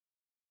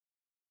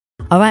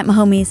All right, my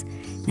homies.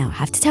 Now, I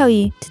have to tell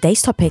you,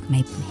 today's topic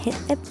may hit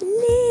a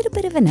little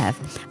bit of a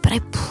nerve, but I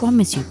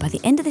promise you, by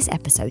the end of this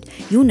episode,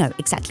 you'll know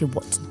exactly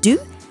what to do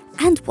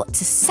and what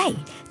to say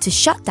to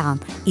shut down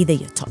either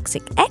your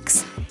toxic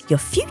ex, your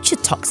future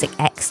toxic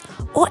ex,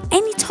 or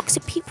any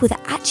toxic people that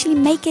actually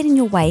may get in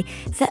your way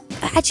that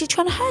are actually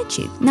trying to hurt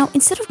you. Now,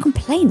 instead of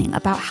complaining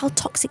about how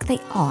toxic they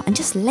are and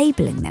just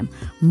labeling them,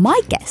 my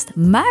guest,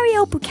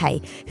 Mariel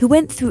Buque, who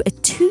went through a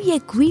 2-year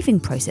grieving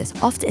process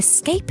after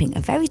escaping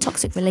a very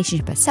toxic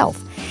relationship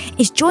herself,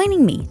 is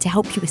joining me to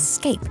help you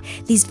escape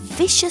these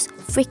vicious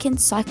freaking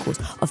cycles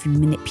of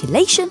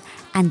manipulation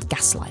and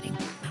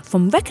gaslighting.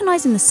 From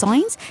recognizing the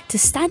signs to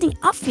standing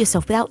up for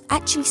yourself without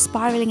actually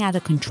spiraling out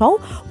of control,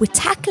 we're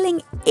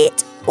tackling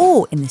it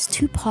all in this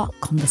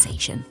 2-part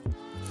conversation.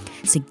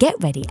 So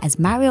get ready as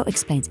Mariel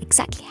explains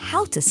exactly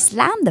how to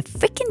slam the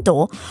freaking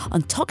door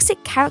on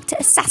toxic character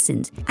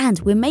assassins, and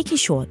we're making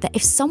sure that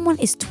if someone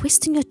is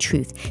twisting your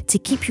truth to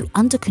keep you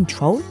under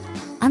control,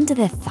 under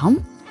their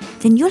thumb,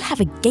 then you'll have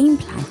a game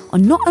plan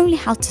on not only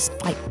how to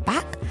fight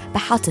back, but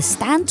how to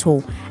stand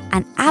tall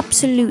and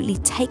absolutely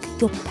take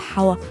your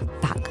power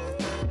back.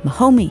 My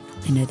homie,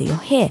 I know that you're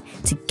here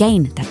to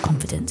gain that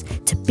confidence,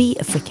 to be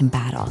a freaking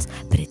badass,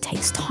 but it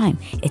takes time,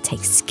 it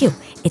takes skill,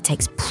 it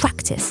takes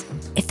practice.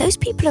 If those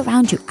people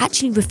around you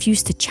actually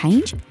refuse to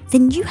change,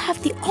 then you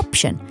have the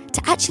option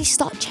to actually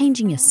start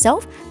changing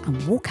yourself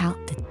and walk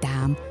out the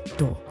damn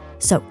door.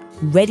 So,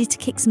 ready to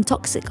kick some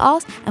toxic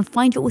ass and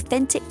find your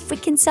authentic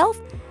freaking self?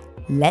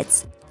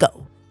 Let's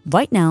go.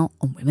 Right now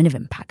on Women of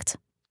Impact.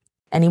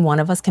 Any one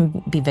of us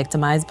can be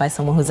victimized by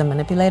someone who's a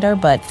manipulator,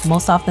 but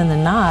most often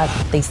than not,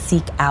 they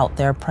seek out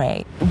their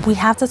prey. We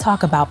have to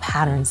talk about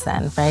patterns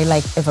then, right?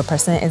 Like if a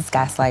person is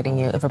gaslighting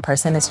you, if a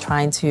person is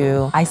trying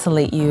to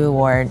isolate you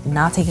or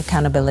not take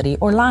accountability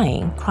or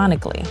lying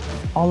chronically,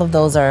 all of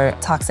those are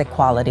toxic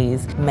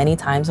qualities. Many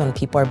times when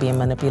people are being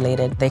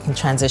manipulated, they can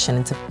transition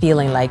into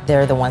feeling like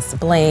they're the ones to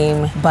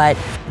blame, but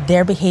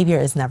their behavior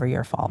is never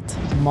your fault.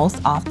 Most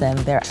often,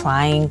 they're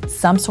trying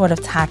some sort of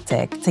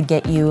tactic to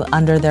get you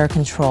under their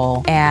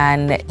control,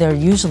 and they're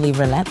usually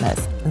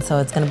relentless. And so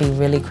it's gonna be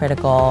really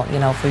critical,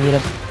 for you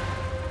to...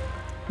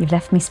 You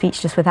left me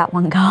speechless with that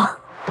one, girl.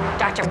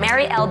 Dr.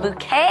 Mariel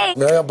Buque.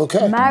 Mariel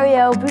Buque.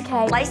 Mariel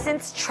Buque.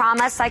 Licensed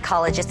trauma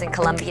psychologist and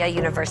Columbia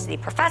University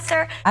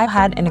professor. I've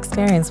had an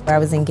experience where I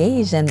was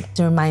engaged, and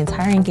during my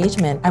entire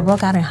engagement, I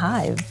broke out in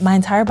hives. My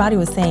entire body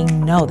was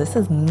saying, no, this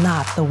is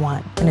not the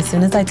one. And as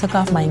soon as I took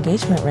off my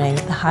engagement ring,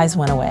 the hives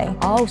went away.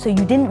 Oh, so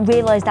you didn't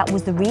realize that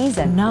was the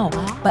reason? No,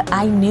 but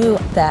I knew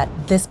that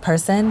this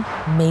person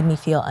made me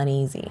feel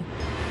uneasy.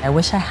 I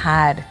wish I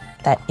had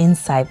that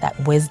insight, that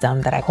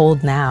wisdom that I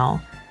hold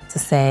now to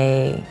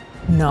say,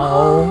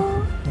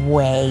 no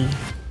way.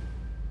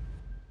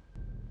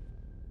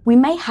 We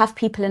may have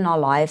people in our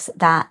lives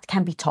that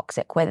can be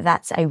toxic, whether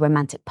that's a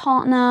romantic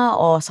partner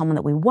or someone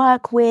that we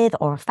work with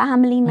or a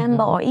family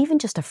member or even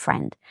just a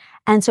friend.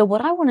 And so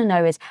what I want to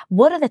know is,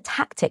 what are the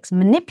tactics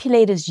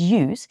manipulators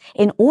use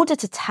in order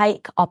to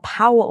take our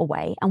power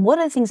away? And what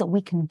are the things that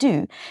we can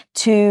do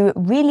to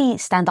really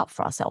stand up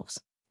for ourselves?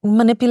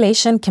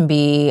 Manipulation can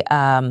be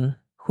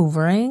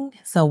hoovering.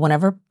 So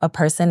whenever a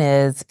person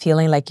is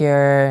feeling like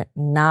you're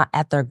not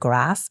at their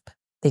grasp,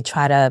 they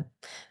try to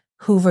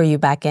hoover you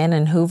back in,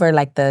 and hoover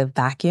like the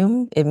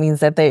vacuum. It means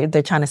that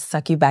they're trying to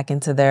suck you back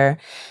into their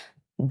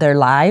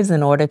lives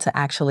in order to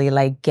actually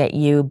like get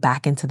you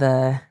back into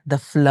the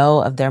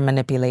flow of their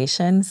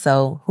manipulation.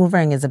 So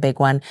hoovering is a big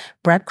one.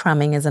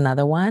 Breadcrumbing is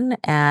another one.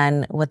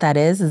 And what that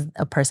is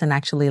a person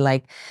actually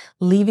like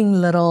leaving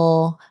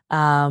little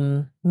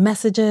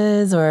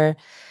messages or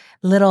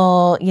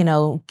little,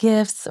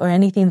 gifts or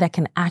anything that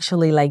can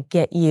actually like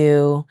get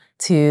you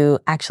to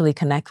actually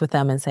connect with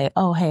them and say,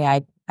 oh, hey,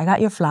 I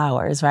got your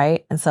flowers,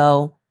 right? And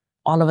so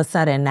all of a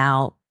sudden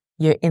now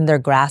you're in their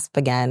grasp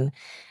again,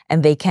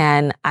 and they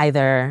can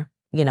either,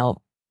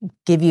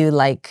 give you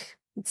like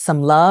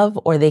some love,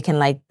 or they can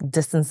like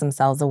distance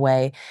themselves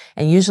away.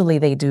 And usually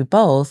they do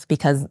both,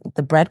 because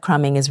the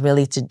breadcrumbing is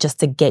really just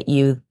to get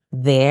you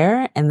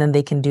there, and then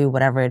they can do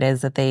whatever it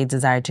is that they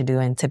desire to do,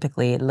 and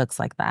typically it looks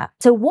like that.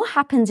 So what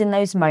happens in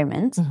those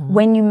moments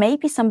when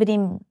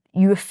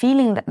you're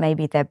feeling that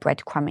maybe they're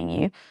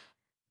breadcrumbing you,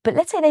 but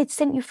let's say they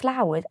sent you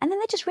flowers and then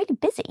they're just really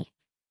busy?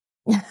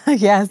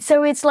 Yes.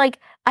 So it's like,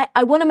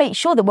 I want to make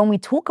sure that when we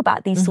talk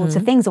about these sorts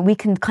of things, that we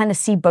can kind of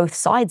see both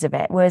sides of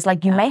it. Whereas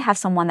like you may have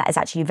someone that is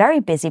actually very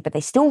busy, but they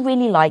still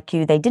really like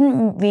you. They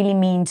didn't really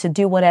mean to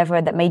do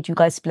whatever that made you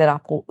guys split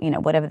up, or,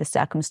 whatever the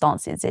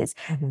circumstances is.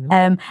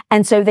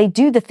 And so they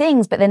do the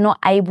things, but they're not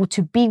able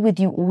to be with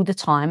you all the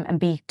time and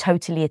be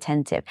totally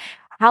attentive.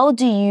 How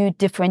do you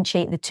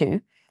differentiate the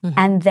two?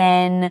 And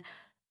then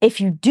if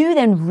you do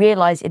then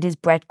realize it is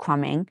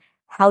breadcrumbing,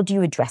 how do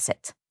you address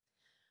it?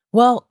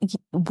 Well,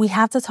 we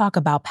have to talk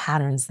about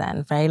patterns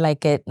then, right?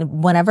 Like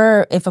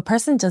if a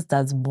person just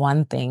does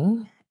one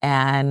thing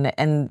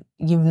and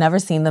you've never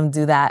seen them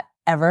do that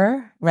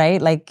ever,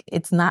 right? Like,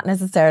 it's not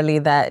necessarily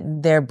that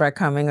they're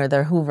breadcrumbing or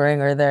they're hoovering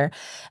or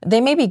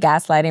they may be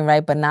gaslighting,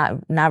 right? But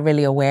not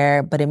really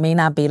aware, but it may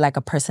not be like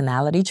a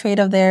personality trait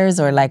of theirs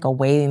or like a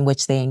way in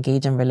which they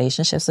engage in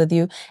relationships with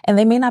you. And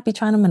they may not be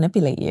trying to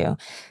manipulate you.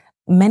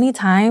 Many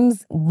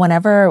times,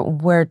 whenever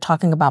we're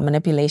talking about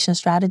manipulation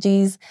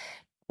strategies,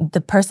 the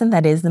person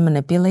that is the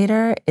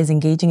manipulator is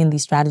engaging in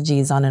these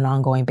strategies on an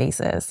ongoing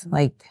basis.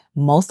 Like,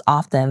 most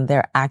often,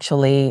 they're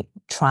actually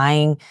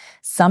trying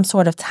some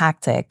sort of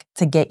tactic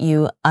to get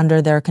you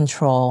under their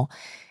control.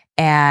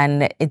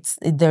 And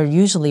they're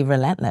usually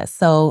relentless.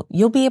 So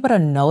you'll be able to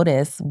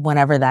notice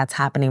whenever that's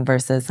happening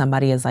versus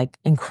somebody is like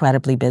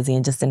incredibly busy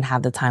and just didn't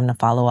have the time to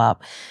follow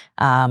up.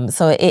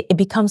 So it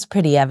becomes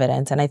pretty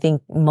evident. And I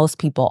think most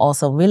people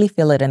also really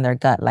feel it in their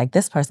gut. Like,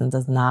 this person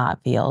does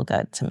not feel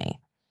good to me.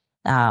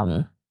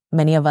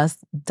 Many of us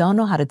don't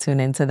know how to tune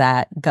into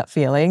that gut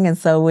feeling. And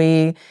so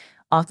we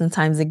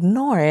oftentimes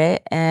ignore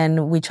it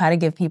and we try to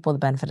give people the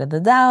benefit of the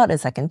doubt, a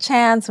second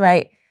chance,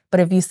 right? But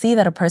if you see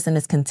that a person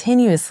is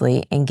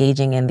continuously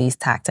engaging in these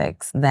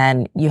tactics,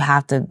 then you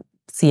have to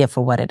see it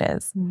for what it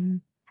is. Mm-hmm.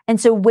 And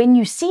so when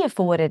you see it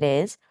for what it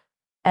is,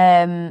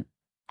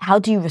 how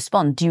do you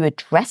respond? Do you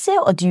address it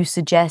or do you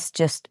suggest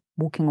just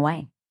walking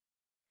away?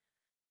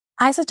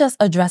 I suggest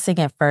addressing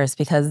it first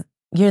because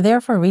you're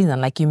there for a reason.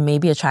 Like, you may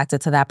be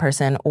attracted to that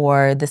person,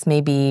 or this may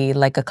be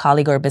like a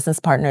colleague or a business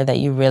partner that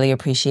you really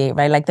appreciate,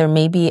 right? Like, there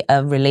may be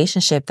a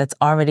relationship that's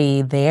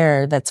already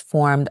there that's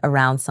formed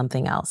around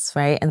something else,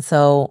 right? And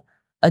so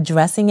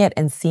addressing it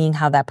and seeing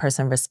how that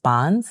person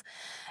responds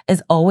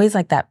is always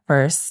like that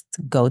first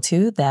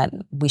go-to that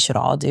we should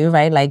all do,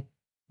 right? Like,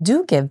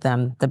 do give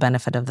them the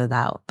benefit of the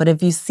doubt. But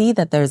if you see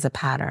that there's a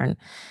pattern,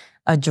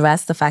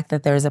 address the fact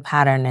that there's a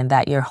pattern and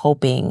that you're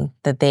hoping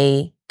that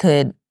they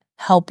could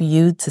help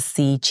you to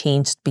see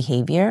changed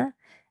behavior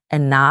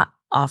and not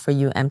offer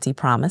you empty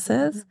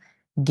promises.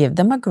 Give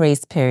them a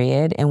grace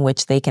period in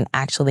which they can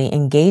actually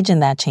engage in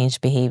that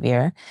changed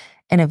behavior.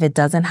 And if it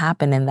doesn't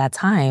happen in that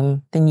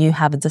time, then you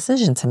have a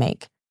decision to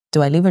make.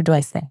 Do I leave or do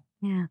I stay?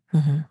 Yeah.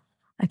 Mm-hmm.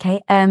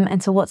 Okay.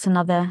 And so what's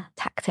another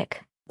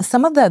tactic?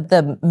 Some of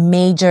the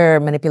major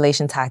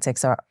manipulation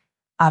tactics are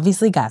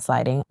obviously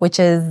gaslighting, which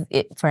is,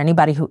 for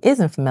anybody who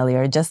isn't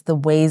familiar, just the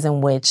ways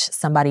in which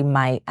somebody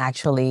might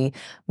actually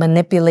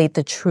manipulate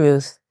the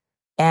truth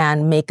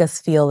and make us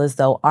feel as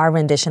though our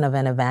rendition of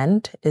an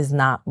event is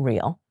not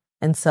real.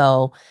 And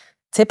so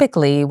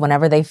typically,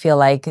 whenever they feel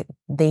like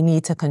they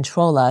need to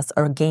control us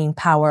or gain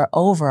power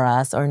over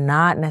us or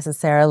not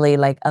necessarily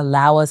like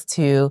allow us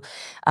to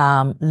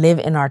live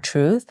in our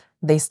truth,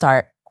 they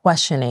start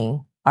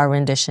questioning our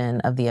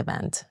rendition of the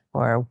event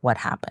or what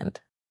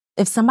happened.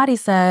 If somebody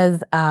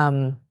says,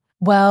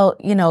 well,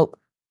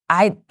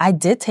 I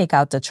did take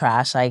out the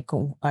trash, like,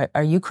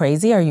 are you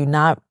crazy? Are you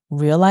not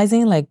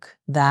realizing like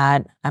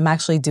that I'm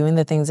actually doing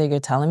the things that you're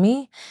telling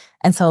me?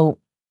 And so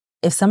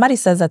if somebody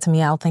says that to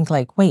me, I'll think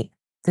like, wait,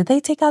 did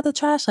they take out the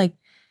trash? Like,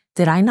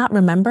 did I not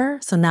remember?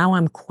 So now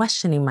I'm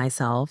questioning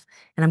myself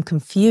and I'm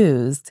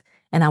confused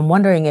and I'm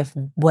wondering if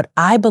what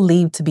I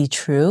believe to be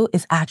true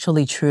is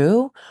actually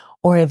true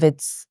or if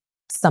it's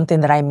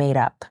something that I made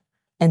up.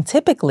 And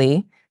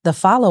typically, the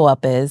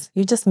follow-up is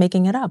you're just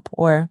making it up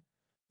or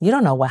you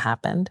don't know what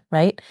happened,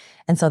 right?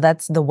 And so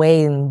that's the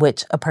way in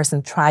which a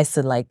person tries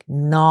to like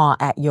gnaw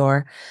at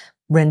your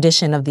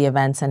rendition of the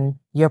events and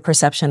your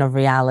perception of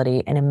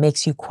reality. And it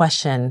makes you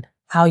question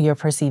how you're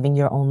perceiving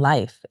your own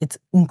life. It's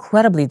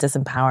incredibly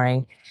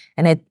disempowering.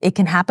 And it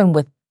can happen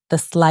with the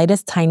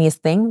slightest,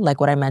 tiniest thing, like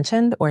what I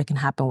mentioned, or it can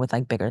happen with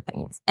like bigger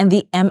things. And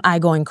the am I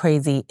going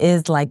crazy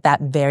is like that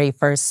very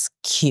first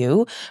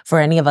cue for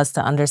any of us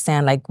to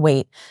understand, like,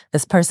 wait,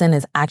 this person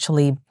is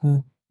actually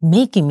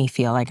making me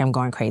feel like I'm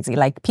going crazy.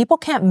 Like, people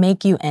can't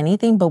make you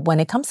anything, but when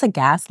it comes to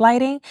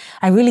gaslighting,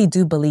 I really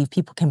do believe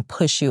people can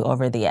push you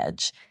over the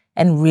edge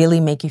and really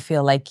make you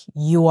feel like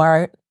you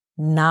are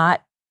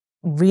not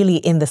really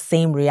in the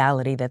same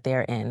reality that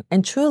they're in.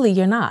 And truly,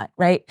 you're not,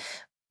 right?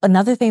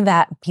 Another thing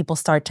that people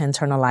start to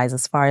internalize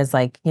as far as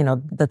like,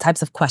 the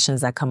types of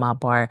questions that come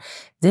up are,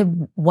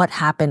 did what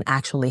happened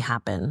actually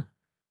happen?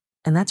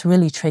 And that's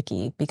really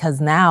tricky because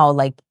now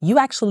like you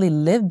actually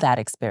lived that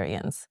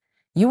experience.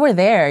 You were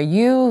there.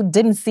 You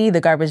didn't see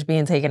the garbage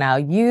being taken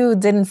out. You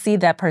didn't see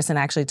that person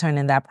actually turn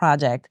in that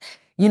project.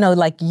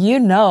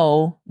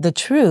 The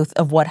truth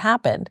of what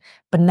happened,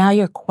 but now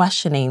you're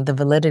questioning the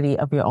validity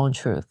of your own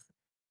truth.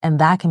 And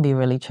that can be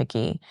really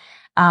tricky.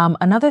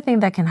 Another thing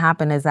that can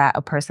happen is that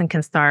a person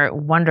can start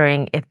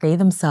wondering if they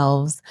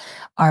themselves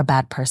are a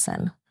bad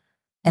person.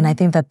 And I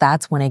think that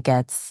that's when it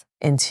gets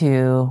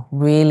into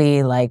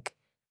really like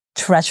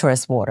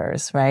treacherous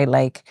waters, right?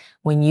 Like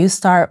when you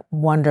start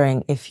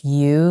wondering if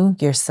you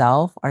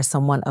yourself are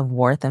someone of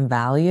worth and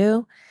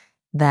value,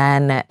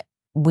 then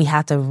we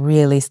have to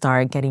really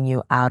start getting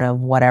you out of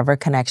whatever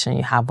connection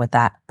you have with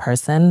that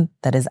person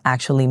that is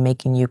actually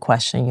making you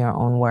question your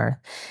own worth.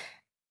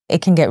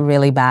 it can get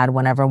really bad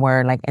whenever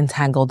we're like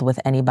entangled with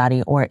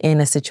anybody or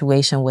in a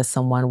situation with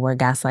someone where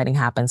gaslighting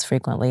happens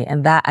frequently.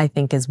 And that, I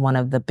think, is one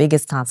of the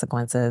biggest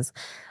consequences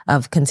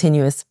of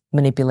continuous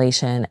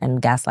manipulation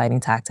and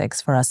gaslighting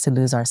tactics for us to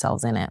lose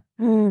ourselves in it.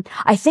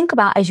 I think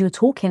about, as you were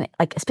talking,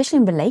 like especially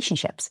in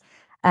relationships,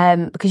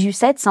 because you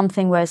said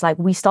something where it's like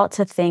we start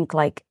to think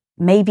like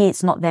maybe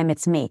it's not them,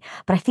 it's me.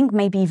 But I think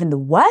maybe even the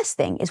worst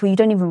thing is where you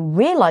don't even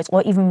realize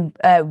or even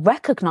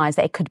recognize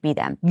that it could be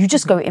them. You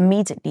just go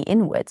immediately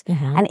inwards.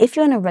 And if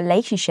you're in a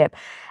relationship,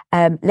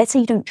 let's say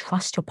you don't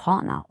trust your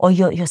partner, or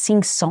you're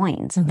seeing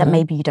signs that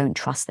maybe you don't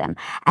trust them.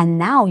 And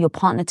now your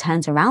partner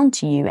turns around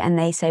to you and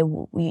they say,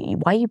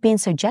 why are you being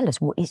so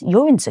jealous? Well,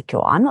 you're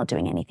insecure. I'm not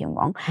doing anything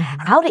wrong.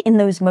 How in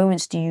those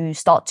moments do you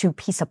start to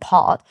piece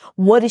apart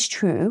what is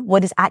true,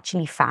 what is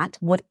actually fact,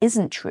 what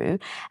isn't true?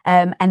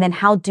 And then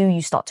how do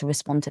you start to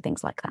respond to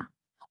things like that?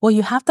 Well,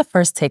 you have to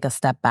first take a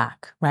step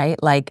back,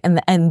 right? Like,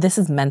 and this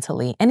is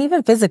mentally and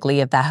even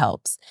physically, if that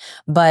helps.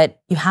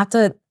 But you have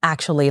to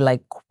actually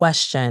like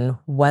question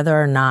whether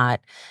or not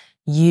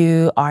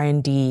you are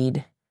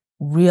indeed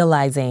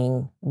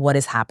realizing what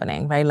is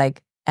happening, right?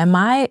 Like, am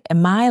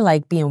I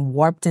like being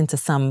warped into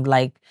some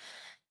like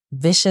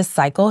vicious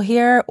cycle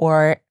here,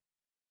 or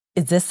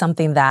is this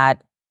something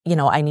that,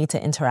 I need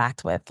to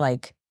interact with?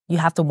 Like, you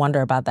have to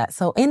wonder about that.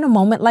 So in a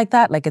moment like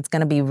that, like, it's going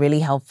to be really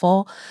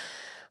helpful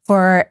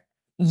for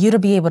you to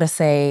be able to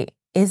say,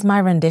 is my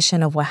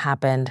rendition of what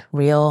happened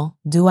real?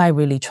 Do I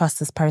really trust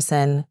this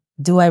person?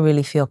 Do I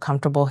really feel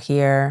comfortable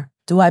here?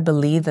 Do I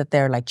believe that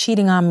they're like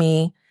cheating on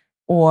me?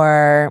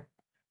 Or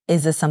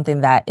is this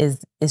something that is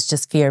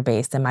just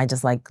fear-based? Am I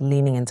just like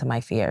leaning into my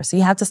fear? So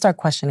you have to start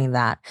questioning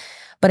that.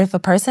 But if a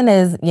person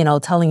is,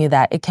 telling you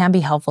that, it can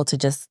be helpful to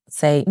just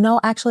say, no,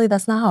 actually,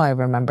 that's not how I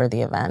remember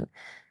the event.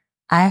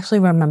 I actually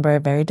remember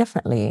it very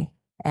differently.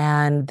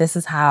 And this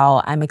is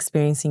how I'm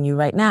experiencing you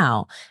right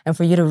now. And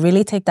for you to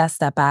really take that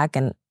step back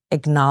and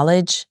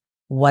acknowledge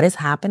what is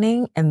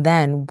happening. And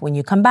then when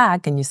you come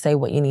back and you say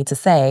what you need to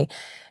say,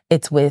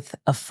 it's with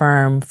a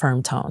firm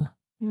tone.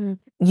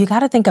 You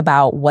got to think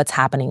about what's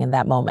happening in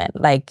that moment.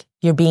 Like,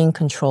 you're being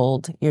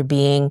controlled. You're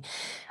being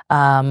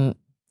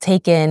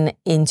taken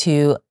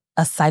into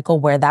a cycle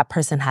where that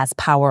person has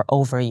power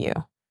over you.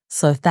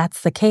 So if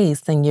that's the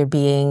case, then you're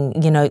being,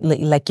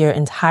 like your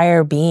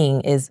entire being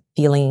is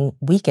feeling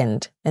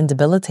weakened and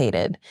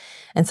debilitated.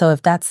 And so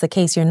if that's the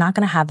case, you're not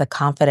going to have the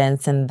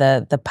confidence and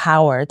the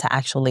power to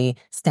actually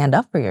stand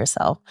up for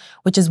yourself,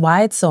 which is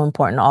why it's so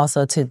important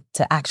also to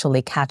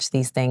actually catch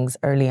these things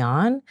early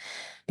on.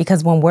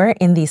 Because when we're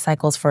in these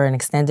cycles for an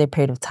extended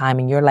period of time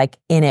and you're like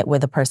in it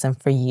with a person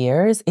for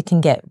years, it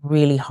can get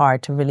really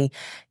hard to really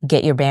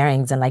get your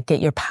bearings and like get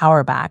your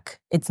power back.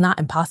 It's not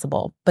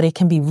impossible, but it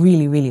can be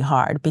really, really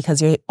hard because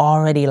you're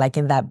already like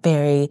in that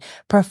very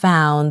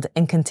profound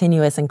and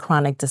continuous and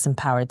chronic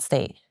disempowered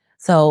state.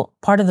 So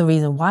part of the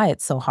reason why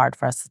it's so hard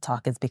for us to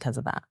talk is because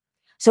of that.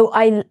 So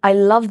I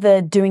love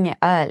the doing it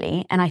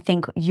early. And I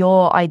think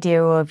your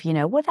idea of,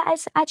 well, that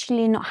is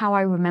actually not how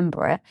I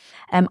remember it.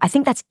 I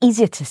think that's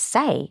easier to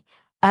say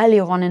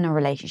earlier on in a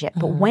relationship.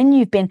 But when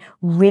you've been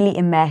really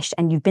enmeshed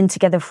and you've been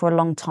together for a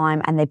long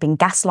time and they've been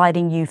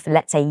gaslighting you for,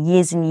 let's say,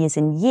 years and years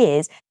and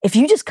years, if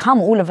you just come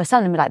all of a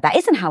sudden and be like, that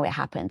isn't how it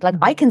happened. Like,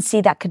 I can see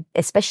that could,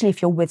 especially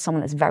if you're with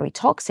someone that's very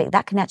toxic,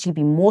 that can actually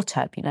be more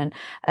turbulent,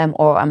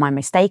 or am I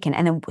mistaken?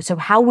 And then, so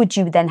how would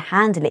you then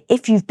handle it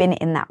if you've been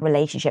in that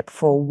relationship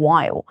for a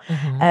while?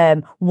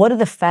 What are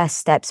the first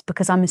steps?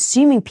 Because I'm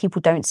assuming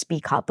people don't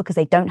speak up because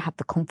they don't have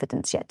the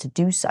confidence yet to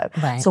do so.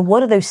 Right. So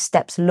what do those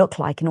steps look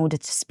like in order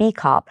to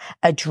speak up,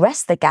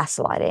 address the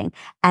gaslighting,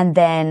 and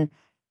then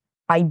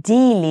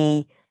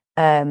ideally,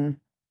 I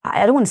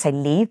don't want to say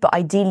leave, but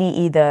ideally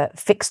either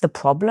fix the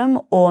problem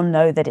or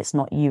know that it's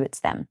not you, it's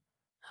them?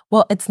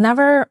 Well, it's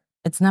never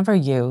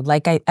you.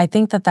 Like, I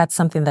think that that's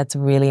something that's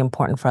really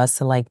important for us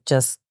to like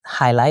just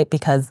highlight,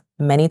 because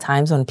many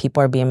times when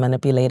people are being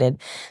manipulated,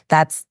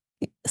 that's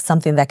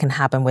something that can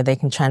happen where they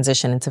can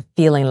transition into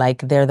feeling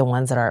like they're the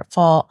ones that are at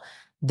fault.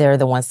 They're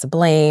the ones to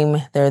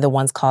blame. They're the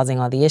ones causing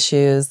all the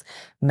issues.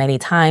 Many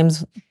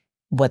times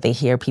what they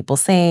hear people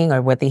saying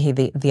or what they hear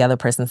the other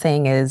person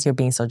saying is, you're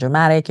being so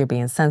dramatic, you're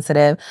being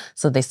sensitive.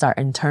 So they start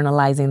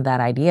internalizing that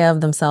idea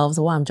of themselves.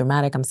 Well, I'm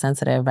dramatic, I'm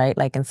sensitive, right?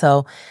 Like, and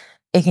so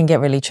it can get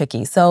really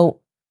tricky. So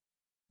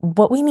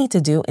what we need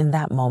to do in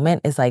that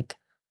moment is like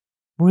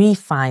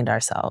re-find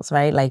ourselves,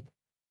 right? Like,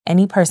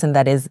 any person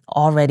that is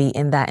already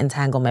in that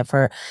entanglement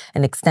for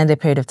an extended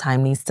period of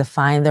time needs to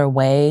find their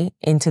way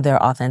into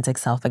their authentic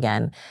self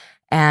again.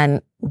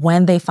 And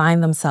when they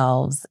find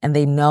themselves and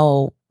they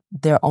know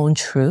their own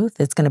truth,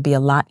 it's going to be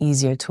a lot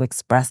easier to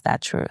express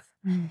that truth.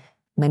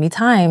 Many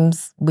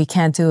times we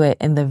can't do it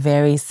in the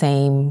very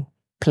same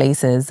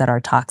places that are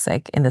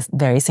toxic, in the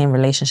very same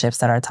relationships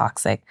that are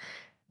toxic.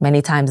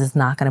 Many times it's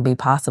not going to be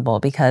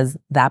possible because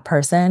that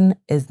person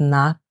is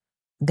not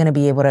going to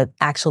be able to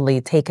actually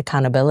take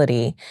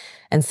accountability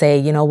and say,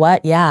 you know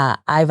what? Yeah,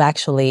 I've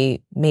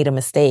actually made a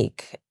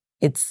mistake.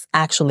 It's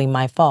actually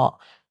my fault.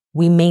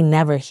 We may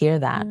never hear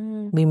that.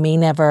 We may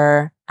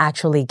never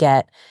actually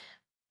get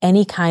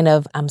any kind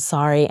of I'm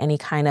sorry, any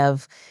kind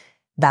of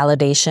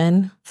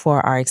validation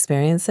for our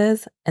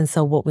experiences. And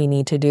so what we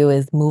need to do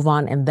is move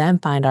on and then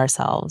find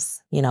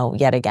ourselves,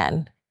 yet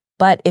again.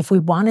 But if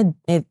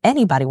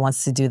anybody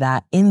wants to do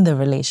that in the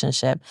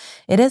relationship,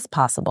 it is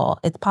possible.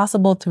 It's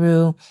possible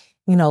through,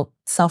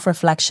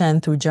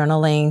 self-reflection, through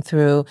journaling,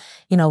 through,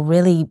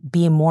 really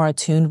being more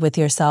attuned with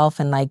yourself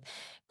and like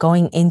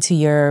going into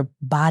your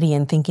body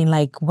and thinking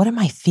like, what am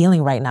I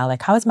feeling right now?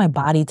 Like, how is my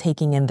body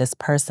taking in this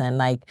person?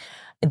 Like,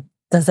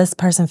 does this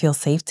person feel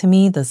safe to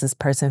me? Does this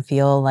person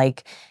feel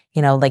like,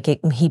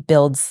 he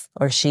builds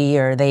or she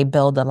or they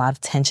build a lot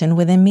of tension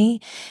within me?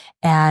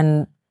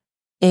 And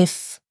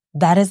if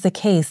that is the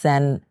case,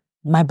 then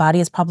my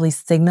body is probably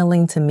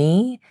signaling to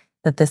me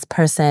that this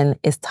person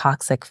is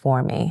toxic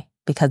for me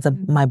because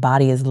my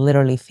body is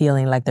literally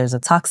feeling like there's a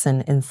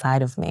toxin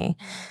inside of me.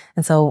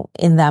 And so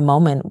in that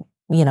moment,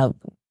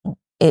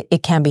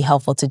 it can be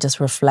helpful to just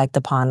reflect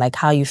upon like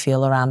how you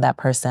feel around that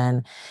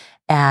person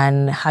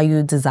and how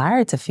you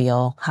desire to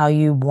feel, how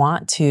you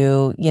want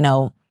to,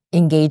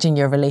 engage in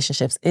your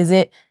relationships. Is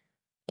it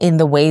in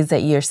the ways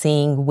that you're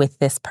seeing with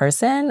this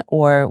person,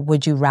 or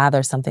would you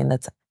rather something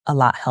that's a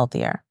lot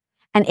healthier?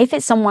 And if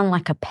it's someone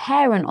like a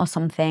parent or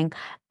something,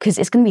 because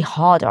it's going to be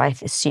harder, I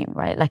assume,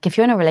 right? Like if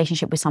you're in a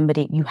relationship with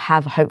somebody, you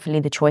have hopefully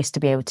the choice to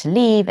be able to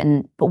leave.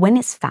 But when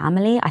it's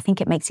family, I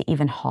think it makes it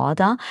even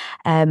harder.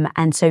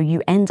 And so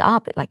you end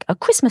up at like a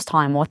Christmas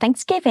time or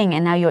Thanksgiving,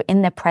 and now you're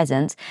in their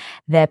presence.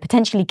 They're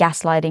potentially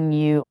gaslighting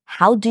you.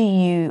 How do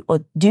you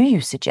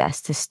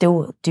suggest to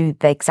still do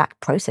the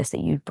exact process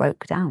that you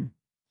broke down?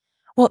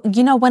 Well,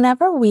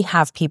 whenever we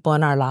have people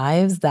in our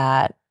lives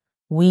that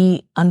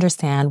we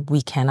understand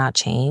we cannot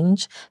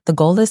change, the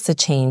goal is to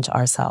change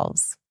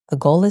ourselves. The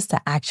goal is to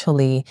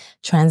actually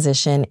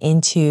transition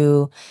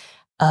into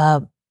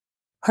a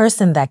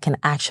person that can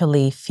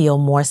actually feel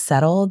more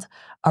settled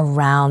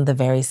around the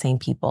very same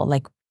people.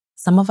 Like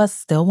some of us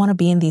still want to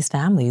be in these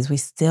families. We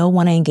still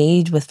want to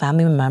engage with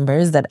family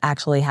members that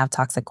actually have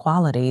toxic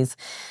qualities,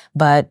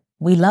 but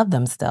we love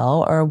them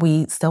still, or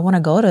we still want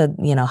to go to,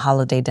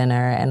 holiday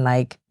dinner and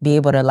like be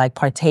able to like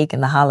partake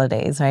in the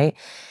holidays, right?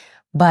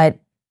 But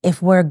if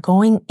we're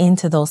going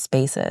into those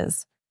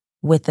spaces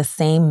with the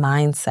same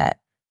mindset,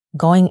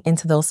 going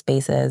into those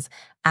spaces,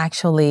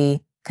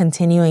 actually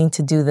continuing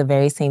to do the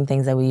very same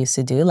things that we used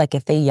to do, like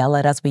if they yell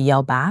at us, we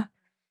yell back,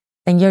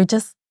 then you're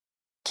just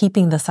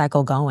keeping the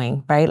cycle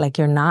going, right? Like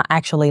you're not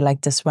actually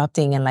like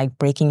disrupting and like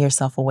breaking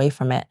yourself away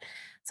from it.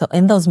 So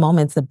in those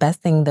moments, the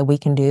best thing that we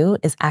can do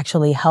is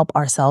actually help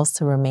ourselves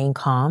to remain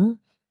calm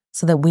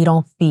so that we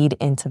don't feed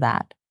into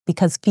that.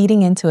 Because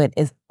feeding into it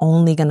is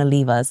only going to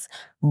leave us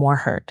more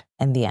hurt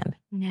in the end.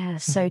 Yeah,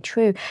 so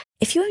true.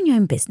 If you own your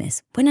own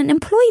business, when an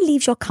employee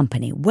leaves your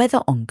company,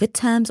 whether on good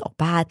terms or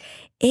bad,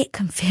 it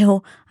can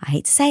feel, I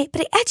hate to say it,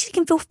 but it actually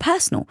can feel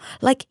personal.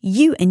 Like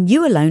you and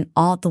you alone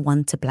are the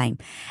one to blame.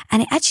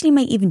 And it actually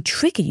may even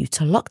trigger you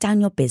to lock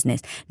down your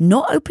business,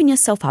 not open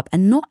yourself up,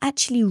 and not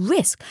actually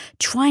risk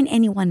trying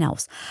anyone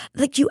else.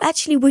 Like you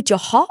actually would your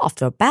heart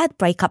after a bad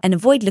breakup and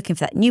avoid looking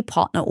for that new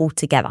partner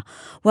altogether.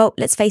 Well,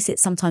 let's face it,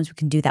 sometimes we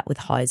can do that with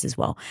hires as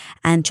well.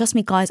 And trust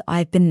me, guys,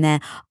 I've been there.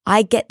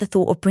 I get the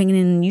thought of bringing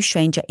in a new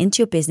stranger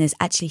into your business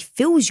actually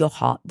fills your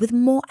heart with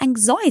more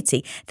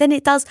anxiety than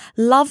it does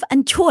love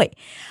and joy.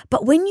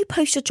 But when you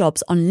post your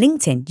jobs on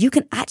LinkedIn, you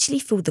can actually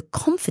feel the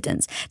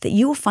confidence that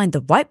you will find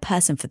the right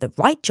person for the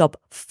right job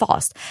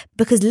fast,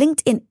 because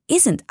LinkedIn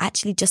isn't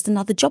actually just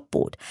another job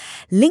board.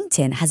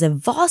 LinkedIn has a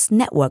vast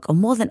network of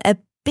more than a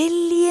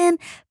billion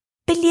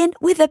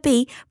with a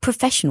B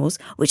professionals,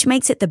 which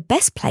makes it the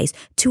best place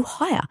to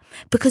hire.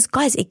 Because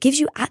guys, it gives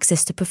you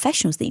access to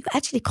professionals that you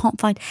actually can't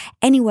find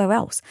anywhere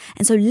else.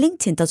 And so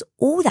LinkedIn does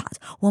all that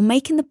while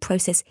making the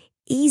process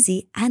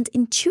easy and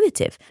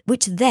intuitive,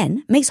 which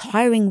then makes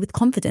hiring with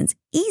confidence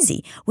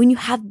easy when you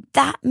have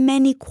that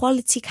many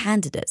quality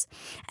candidates.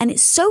 And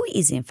it's so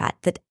easy, in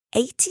fact, that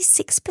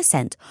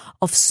 86%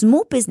 of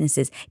small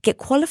businesses get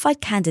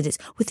qualified candidates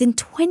within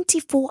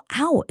 24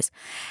 hours.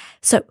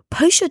 So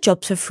post your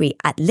jobs for free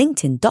at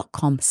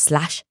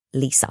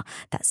linkedin.com/Lisa.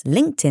 That's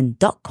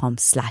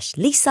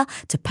linkedin.com/Lisa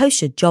to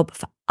post your job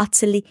for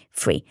utterly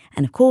free.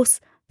 And of course,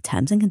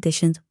 terms and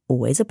conditions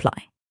always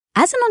apply.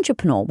 As an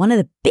entrepreneur, one of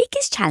the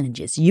biggest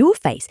challenges you will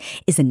face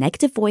is the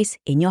negative voice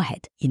in your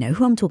head. You know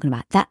who I'm talking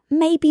about, that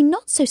maybe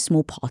not so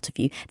small part of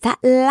you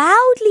that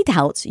loudly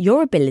doubts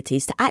your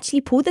abilities to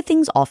actually pull the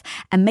things off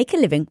and make a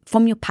living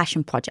from your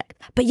passion project.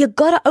 But you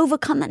gotta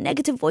overcome that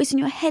negative voice in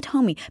your head,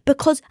 homie,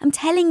 because I'm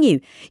telling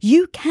you,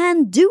 you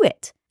can do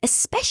it.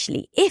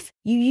 Especially if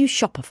you use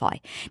Shopify.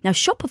 Now,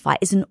 Shopify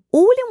is an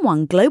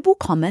all-in-one global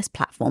commerce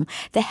platform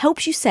that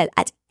helps you sell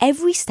at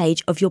every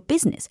stage of your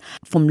business.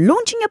 From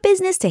launching your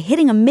business to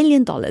hitting $1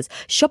 million,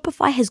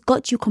 Shopify has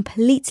got you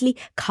completely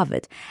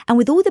covered. And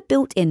with all the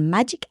built-in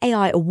Magic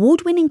AI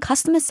award-winning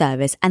customer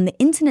service and the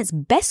internet's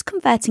best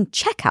converting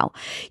checkout,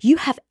 you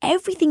have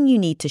everything you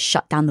need to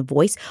shut down the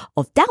voice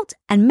of doubt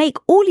and make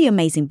all your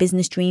amazing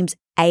business dreams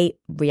a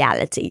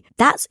reality.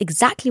 That's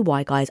exactly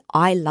why, guys,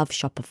 I love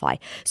Shopify.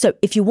 So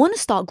if you want to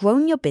start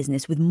growing your business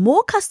business with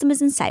more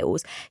customers and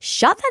sales,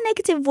 shut that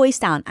negative voice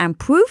down, and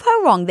prove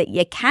her wrong that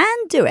you can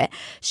do it,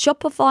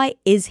 Shopify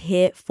is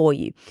here for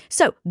you.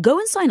 So go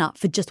and sign up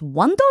for just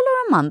 $1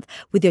 a month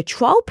with your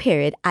trial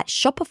period at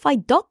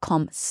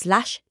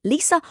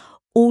shopify.com/Lisa,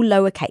 all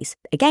lowercase.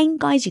 Again,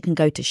 guys, you can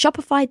go to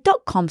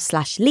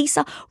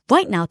shopify.com/Lisa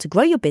right now to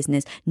grow your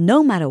business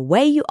no matter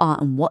where you are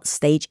and what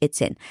stage it's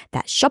in.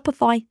 That's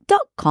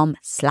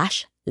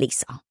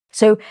shopify.com/Lisa.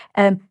 So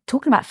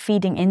talking about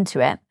feeding into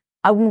it,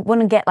 I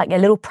want to get like a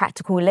little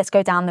practical. Let's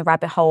go down the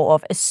rabbit hole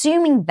of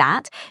assuming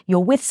that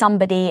you're with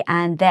somebody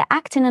and they're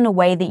acting in a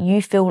way that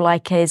you feel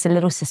like is a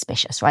little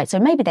suspicious, right? So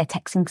maybe they're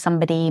texting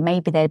somebody,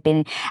 maybe they've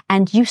been,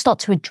 and you start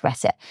to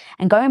address it.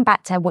 And going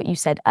back to what you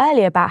said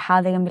earlier about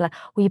how they're going to be like,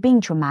 well, you're being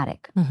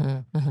dramatic.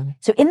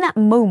 So in that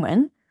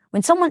moment,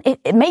 when someone,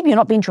 maybe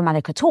you're not being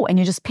dramatic at all and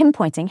you're just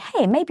pinpointing,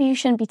 hey, maybe you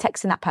shouldn't be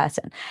texting that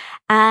person.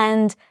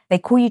 And they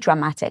call you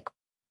dramatic.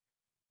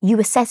 You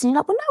assess and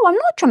you're like, well, no, I'm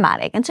not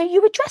dramatic. And so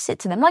you address it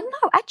to them like,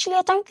 no, actually,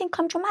 I don't think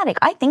I'm dramatic.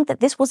 I think that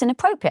this was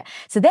inappropriate.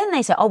 So then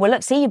they say, oh, well,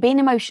 look, see, you're being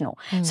emotional.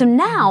 So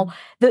now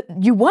that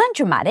you weren't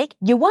dramatic,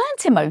 you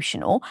weren't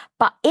emotional,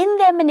 but in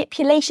their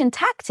manipulation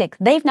tactic,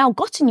 they've now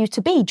gotten you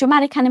to be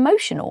dramatic and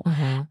emotional.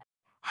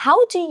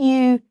 How do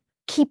you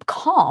keep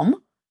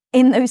calm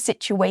in those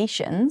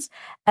situations?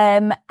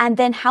 And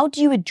then how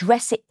do you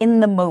address it in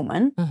the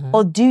moment?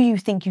 Or do you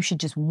think you should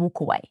just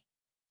walk away?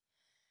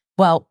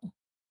 Well,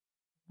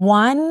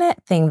 one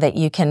thing that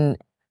you can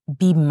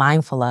be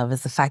mindful of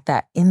is the fact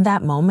that in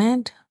that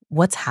moment,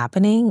 what's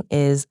happening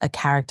is a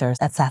character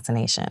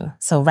assassination.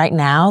 So right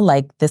now,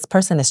 like this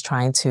person is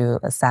trying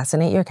to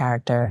assassinate your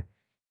character,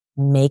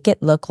 make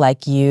it look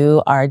like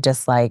you are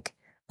just like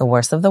the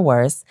worst of the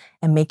worst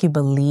and make you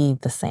believe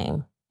the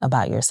same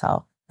about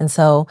yourself. And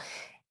so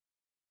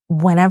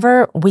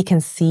whenever we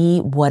can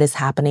see what is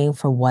happening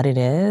for what it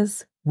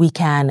is, we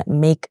can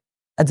make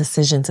a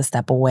decision to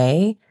step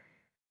away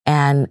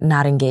and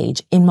not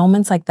engage. In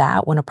moments like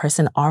that, when a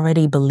person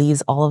already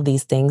believes all of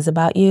these things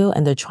about you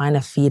and they're trying to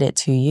feed it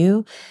to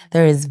you,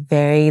 there is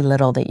very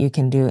little that you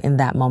can do in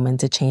that moment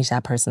to change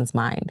that person's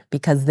mind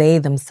because they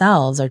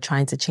themselves are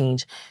trying to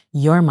change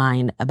your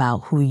mind about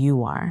who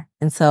you are.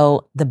 And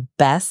so the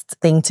best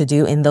thing to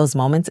do in those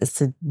moments is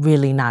to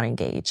really not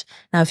engage.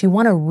 Now, if you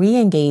want to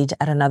re-engage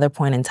at another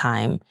point in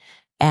time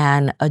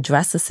and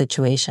address the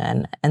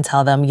situation and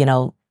tell them, you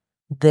know,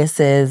 this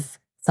is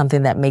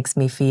something that makes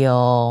me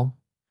feel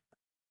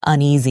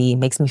uneasy,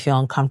 makes me feel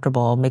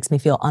uncomfortable, makes me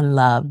feel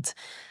unloved,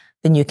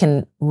 then you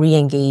can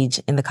re-engage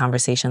in the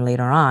conversation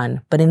later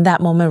on. But in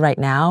that moment right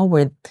now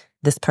where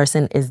this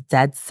person is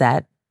dead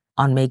set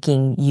on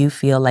making you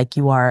feel like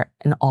you are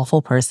an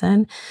awful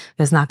person,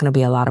 there's not going to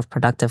be a lot of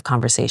productive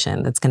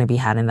conversation that's going to be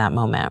had in that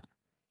moment.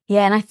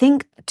 Yeah, and I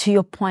think to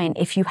your point,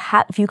 if you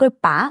go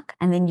back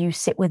and then you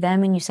sit with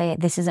them and you say,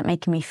 this isn't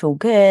making me feel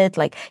good,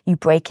 like you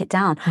break it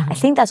down, I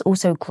think that's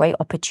also a great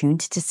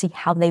opportunity to see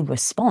how they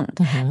respond.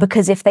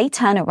 Because if they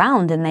turn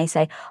around and they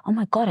say, oh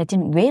my God, I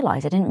didn't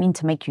realize, I didn't mean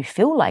to make you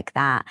feel like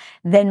that,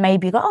 then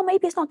maybe you go, oh,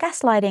 maybe it's not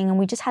gaslighting and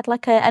we just had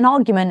like an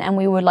argument and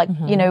we were like,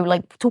 you know,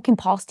 like talking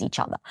past each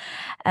other.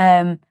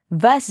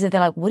 Versus if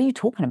they're like, what are you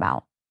talking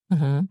about?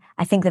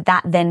 I think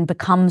that then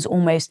becomes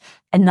almost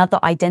another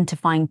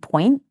identifying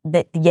point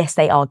that, yes,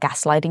 they are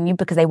gaslighting you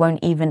because they won't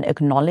even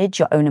acknowledge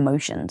your own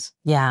emotions.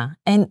 Yeah.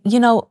 And, you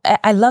know,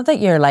 I love that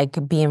you're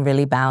like being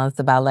really balanced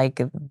about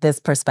like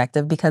this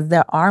perspective because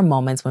there are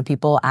moments when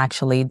people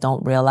actually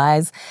don't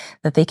realize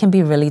that they can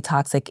be really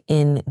toxic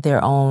in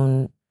their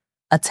own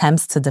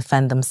attempts to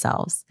defend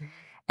themselves.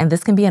 And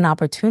this can be an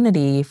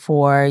opportunity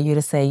for you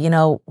to say, you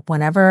know,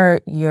 whenever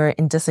you're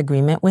in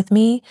disagreement with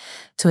me,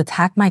 to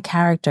attack my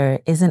character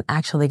isn't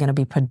actually going to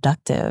be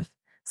productive.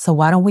 So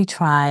why don't we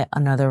try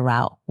another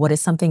route? What is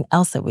something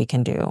else that we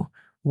can do?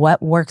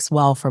 What works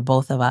well for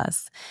both of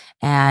us?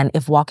 And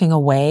if walking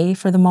away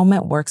for the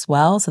moment works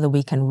well so that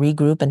we can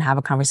regroup and have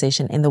a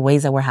conversation in the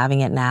ways that we're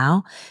having it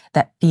now,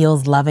 that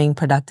feels loving,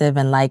 productive,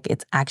 and like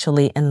it's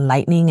actually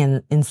enlightening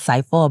and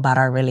insightful about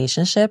our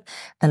relationship,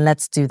 then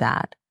let's do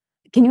that.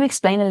 Can you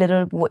explain a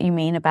little what you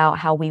mean about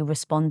how we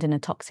respond in a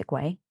toxic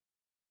way?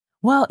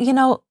 Well, you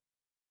know,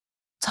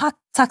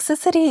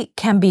 toxicity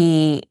can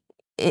be,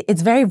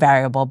 it's very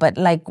variable, but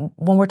like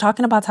when we're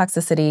talking about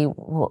toxicity,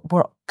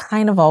 we're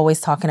kind of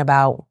always talking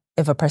about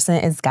if a person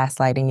is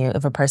gaslighting you,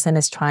 if a person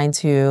is trying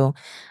to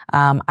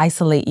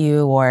isolate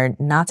you or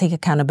not take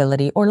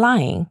accountability or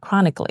lying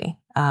chronically.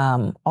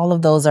 All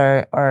of those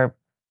are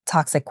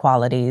toxic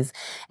qualities.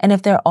 And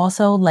if they're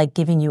also like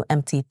giving you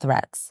empty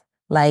threats.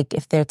 Like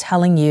if they're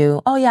telling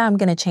you, oh yeah, I'm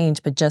going to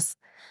change, but just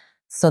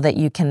so that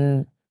you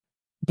can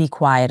be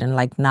quiet and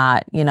like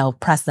not, you know,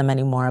 press them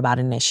anymore about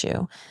an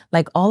issue.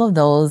 Like all of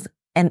those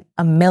and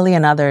a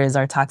million others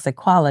are toxic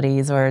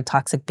qualities or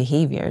toxic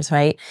behaviors,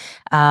 right?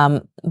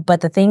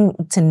 But the thing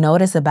to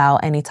notice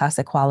about any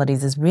toxic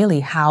qualities is really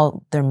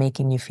how they're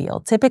making you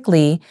feel.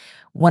 Typically,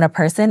 when a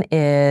person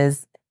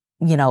is,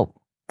 you know,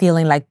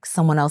 feeling like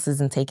someone else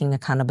isn't taking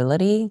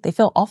accountability, they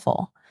feel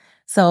awful.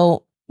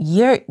 So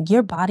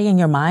your body and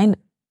your mind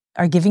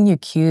are giving you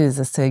cues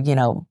as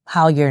to,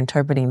 how you're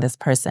interpreting this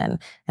person.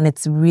 And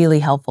it's really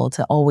helpful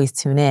to always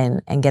tune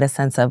in and get a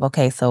sense of,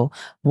 okay, so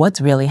what's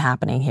really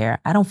happening here?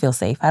 I don't feel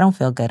safe. I don't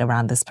feel good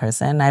around this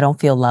person. I don't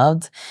feel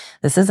loved.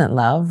 This isn't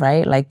love,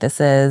 right? Like this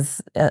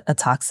is a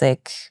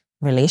toxic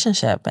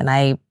relationship, and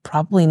I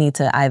probably need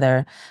to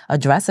either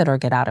address it or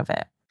get out of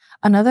it.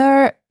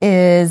 Another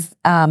is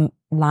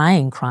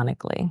lying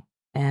chronically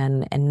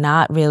and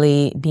not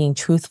really being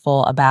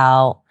truthful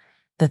about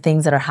the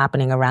things that are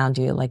happening around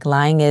you. Like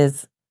lying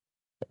is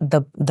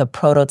the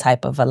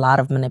prototype of a lot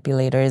of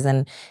manipulators.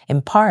 And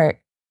in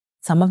part,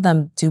 some of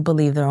them do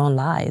believe their own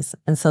lies.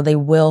 And so they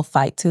will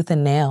fight tooth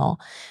and nail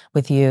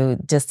with you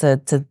just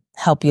to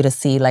help you to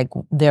see like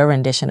their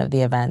rendition of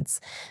the events.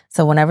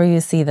 So whenever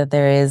you see that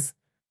there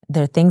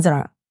are things that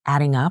aren't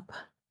adding up,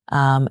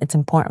 it's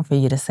important for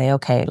you to say,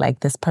 okay,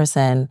 like this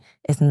person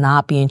is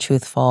not being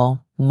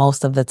truthful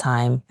most of the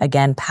time.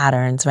 Again,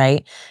 patterns,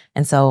 right?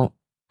 And so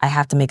I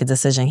have to make a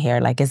decision here.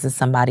 Like, is this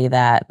somebody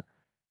that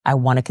I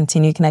want to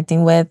continue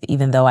connecting with,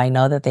 even though I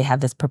know that they have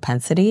this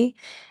propensity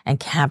and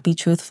can't be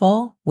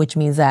truthful, which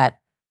means that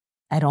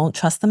I don't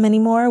trust them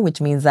anymore,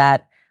 which means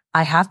that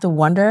I have to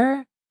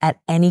wonder at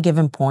any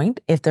given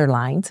point if they're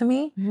lying to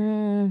me.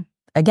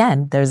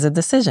 Again, there's a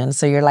decision.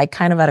 So you're like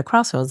kind of at a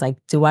crossroads. Like,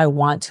 do I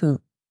want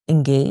to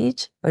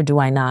engage or do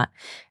I not?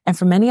 And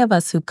for many of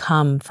us who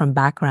come from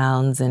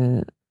backgrounds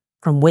and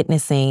from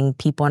witnessing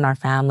people in our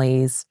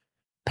families,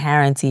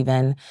 parents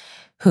even,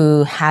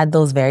 who had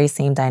those very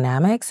same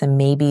dynamics, and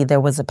maybe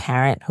there was a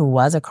parent who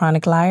was a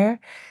chronic liar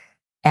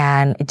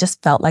and it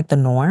just felt like the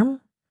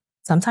norm.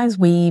 Sometimes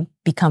we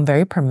become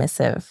very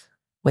permissive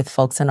with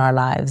folks in our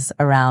lives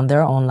around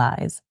their own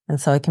lies.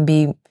 And so it can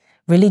be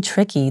really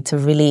tricky to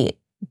really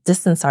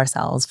distance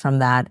ourselves from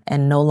that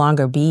and no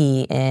longer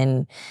be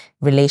in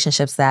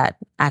relationships that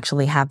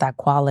actually have that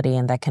quality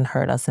and that can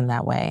hurt us in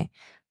that way.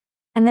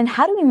 And then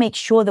how do we make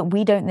sure that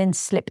we don't then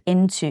slip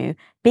into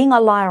being a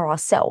liar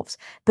ourselves?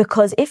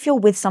 Because if you're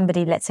with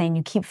somebody, let's say, and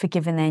you keep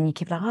forgiving them, you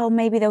keep like, oh,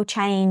 maybe they'll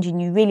change,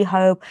 and you really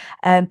hope,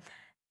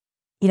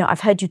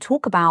 I've heard you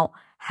talk about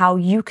how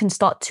you can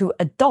start to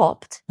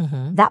adopt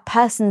that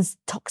person's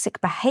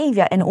toxic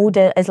behavior in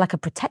order as like a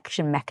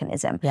protection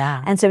mechanism.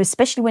 Yeah. And so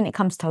especially when it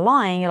comes to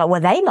lying, you're like,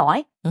 well, they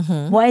lie.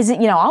 Why is it,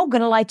 I'm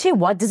going to lie too.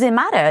 What does it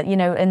matter?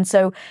 And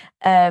so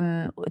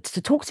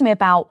to talk to me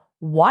about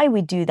why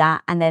we do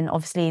that, and then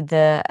obviously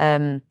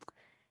the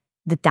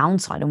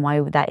downside and why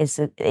that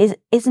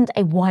isn't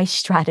a wise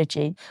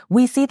strategy.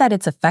 We see that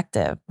it's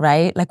effective,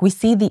 right? Like we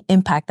see the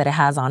impact that it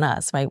has on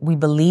us, right? We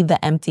believe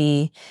the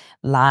empty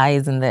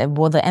lies and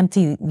the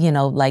empty,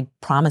 like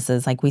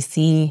promises. Like we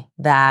see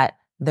that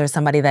there's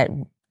somebody that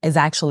is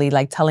actually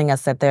like telling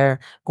us that they're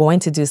going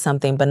to do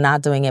something but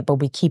not doing it, but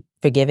we keep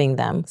forgiving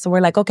them. So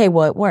we're like, okay,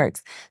 well, it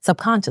works.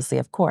 Subconsciously,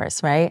 of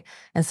course, right?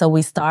 And so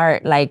we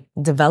start like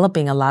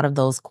developing a lot of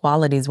those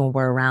qualities when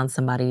we're around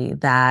somebody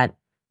that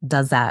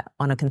does that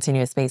on a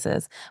continuous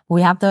basis.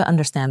 We have to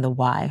understand the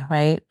why,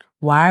 right?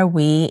 Why are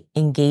we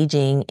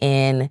engaging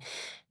in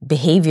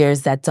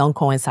behaviors that don't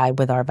coincide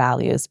with our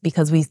values?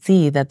 Because we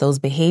see that those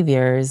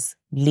behaviors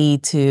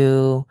lead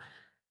to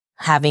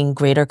having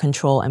greater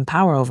control and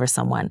power over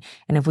someone.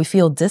 And if we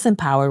feel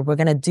disempowered, we're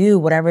going to do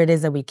whatever it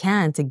is that we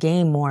can to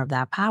gain more of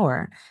that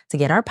power, to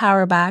get our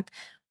power back,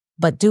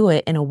 but do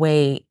it in a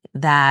way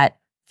that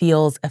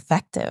feels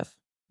effective.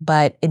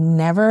 But it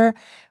never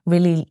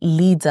really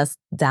leads us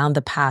down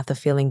the path of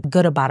feeling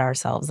good about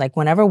ourselves. Like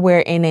whenever we're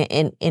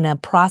in a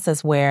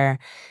process where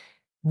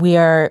we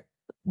are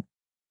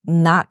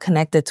not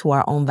connected to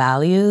our own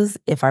values,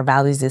 if our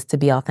values is to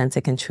be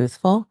authentic and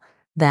truthful,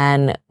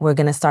 then we're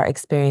going to start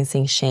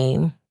experiencing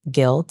shame,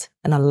 guilt,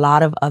 and a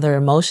lot of other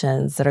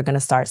emotions that are going to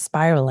start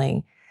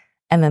spiraling.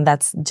 And then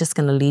that's just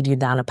going to lead you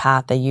down a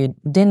path that you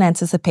didn't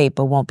anticipate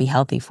but won't be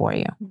healthy for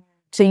you.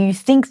 So you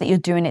think that you're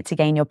doing it to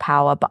gain your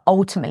power, but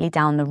ultimately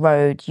down the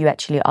road, you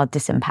actually are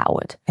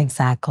disempowered.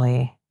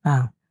 Exactly.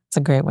 Wow. It's a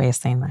great way of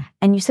saying that.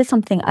 And you said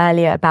something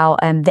earlier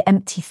about the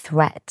empty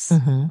threats.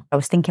 I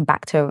was thinking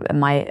back to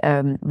my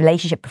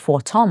relationship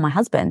before Tom, my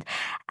husband,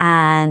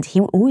 and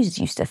he always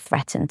used to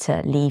threaten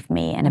to leave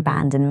me and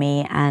abandon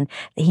me. And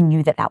he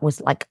knew that that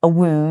was like a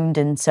wound.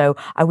 And so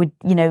I would,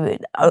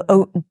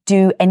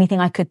 do anything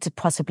I could to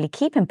possibly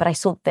keep him. But I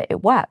saw that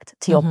it worked,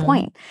 to your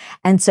point.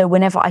 And so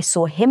whenever I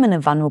saw him in a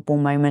vulnerable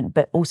moment,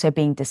 but also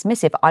being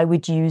dismissive, I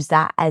would use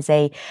that as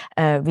a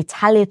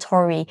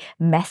retaliatory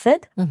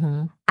method.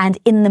 And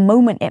in the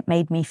moment, it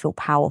made me feel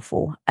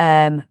powerful.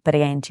 But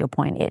again, to your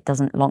point, it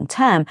doesn't long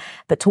term.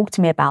 But talk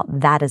to me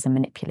about that as a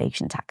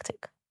manipulation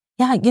tactic.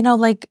 Yeah,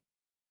 like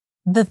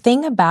the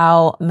thing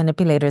about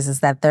manipulators is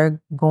that they're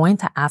going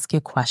to ask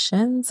you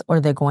questions, or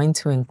they're going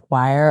to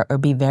inquire or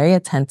be very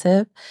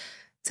attentive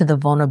to the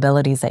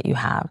vulnerabilities that you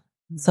have.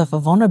 So if a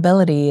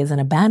vulnerability is an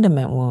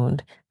abandonment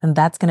wound, then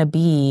that's going to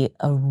be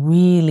a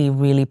really,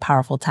 really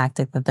powerful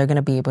tactic that they're going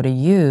to be able to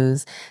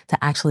use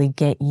to actually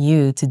get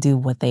you to do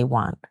what they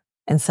want.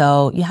 And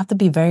so you have to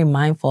be very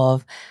mindful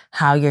of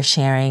how you're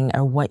sharing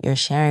or what you're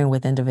sharing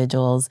with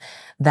individuals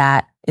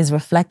that is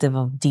reflective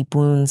of deep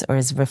wounds or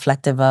is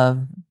reflective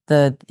of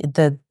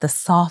the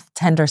soft,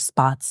 tender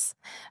spots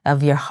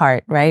of your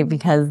heart, right?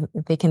 Because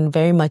they can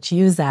very much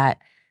use that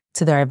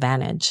to their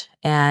advantage.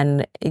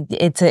 And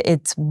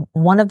it's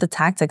one of the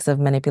tactics of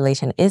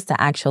manipulation is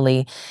to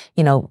actually,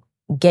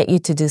 get you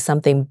to do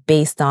something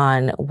based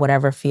on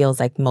whatever feels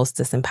like most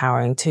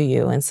disempowering to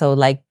you. And so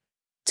like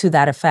to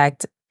that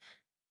effect,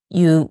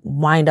 you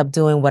wind up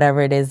doing whatever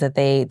it is that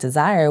they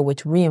desire,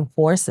 which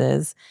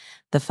reinforces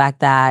the fact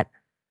that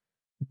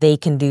they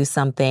can do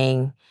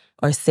something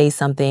or say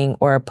something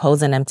or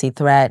pose an empty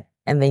threat.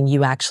 And then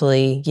you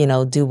actually,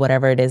 do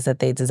whatever it is that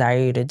they desire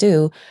you to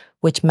do,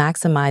 which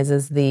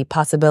maximizes the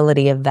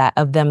possibility of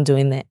them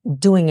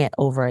doing it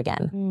over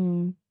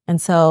again. And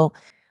so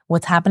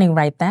what's happening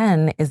right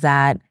then is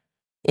that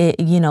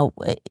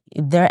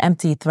their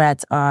empty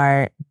threats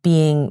are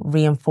being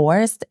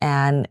reinforced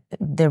and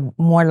they're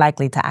more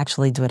likely to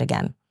actually do it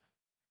again.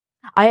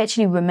 I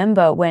actually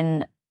remember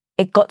when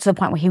it got to the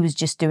point where he was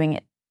just doing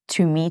it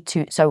to me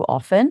so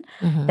often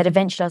that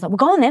eventually I was like, well,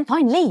 go on then,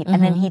 fine, leave.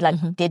 And then he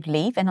did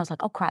leave and I was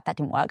like, oh crap, that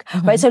didn't work.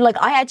 Right. So like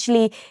I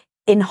actually,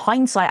 in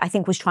hindsight, I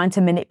think was trying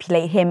to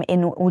manipulate him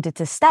in order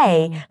to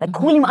stay, like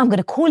call him, I'm going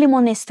to call him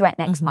on this threat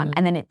next time.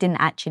 And then it didn't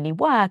actually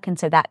work. And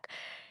so that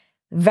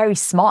very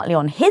smartly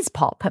on his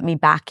part put me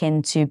back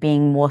into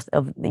being more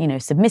of,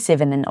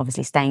 submissive and then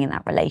obviously staying in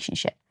that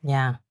relationship.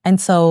 Yeah.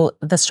 And so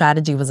the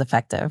strategy was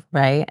effective,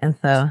 right? And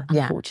so,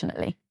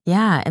 unfortunately.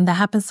 Yeah. And that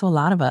happens to a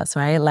lot of us,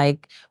 right?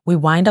 Like we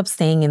wind up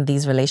staying in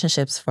these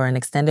relationships for an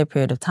extended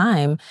period of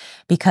time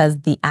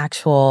because the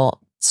actual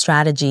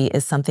strategy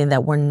is something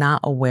that we're not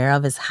aware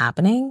of is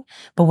happening.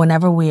 But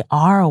whenever we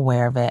are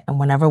aware of it and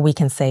whenever we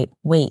can say,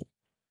 wait,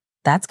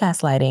 that's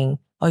gaslighting,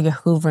 or you're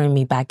hoovering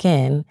me back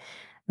in,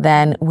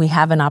 then we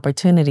have an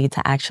opportunity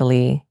to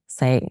actually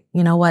say,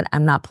 you know what,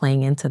 I'm not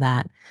playing into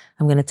that.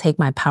 I'm going to take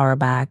my power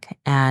back,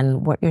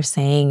 and what you're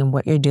saying and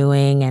what you're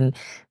doing and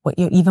what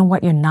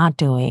you're not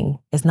doing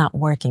is not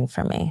working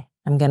for me.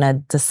 I'm going to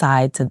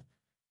decide to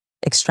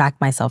extract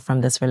myself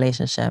from this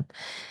relationship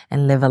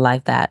and live a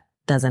life that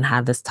doesn't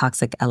have this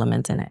toxic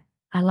element in it.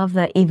 I love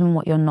that even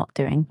what you're not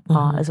doing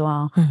part as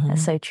well.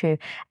 That's so true.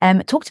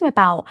 Talk to me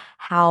about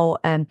how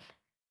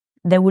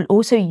they will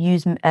also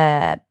use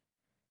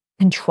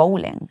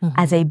controlling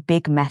as a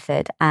big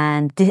method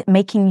and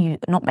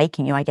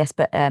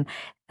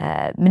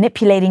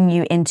manipulating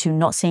you into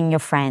not seeing your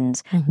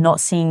friends, not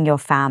seeing your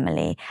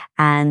family,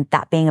 and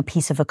that being a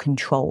piece of a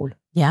control.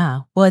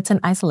 Yeah. Well, it's an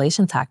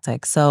isolation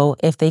tactic. So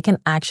if they can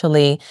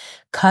actually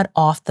cut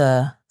off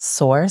the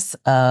source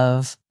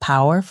of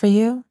power for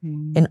you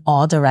in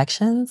all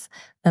directions,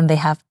 then they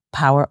have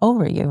power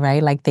over you,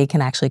 right? Like they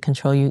can actually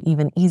control you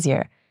even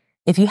easier.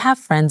 If you have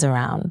friends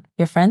around,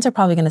 your friends are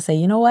probably going to say,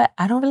 you know what,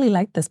 I don't really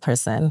like this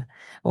person,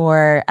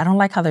 or I don't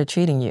like how they're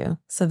treating you.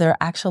 So they're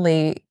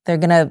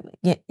going to,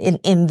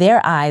 in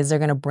their eyes, they're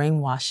going to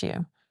brainwash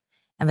you.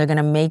 And they're going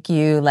to make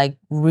you like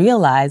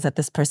realize that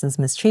this person's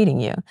mistreating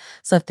you.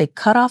 So if they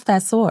cut off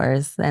that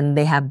source, then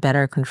they have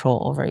better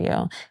control over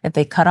you. If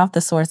they cut off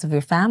the source of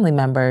your family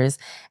members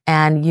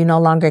and you no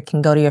longer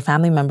can go to your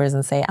family members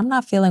and say, I'm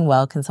not feeling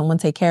well. Can someone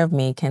take care of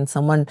me? Can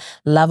someone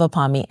love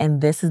upon me?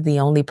 And this is the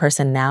only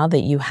person now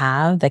that you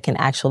have that can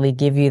actually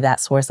give you that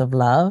source of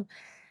love.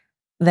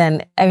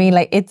 Then, I mean,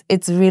 like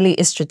it's really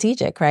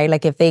strategic, right?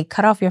 Like if they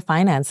cut off your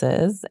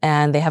finances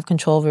and they have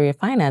control over your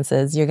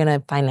finances, you're going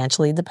to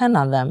financially depend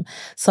on them.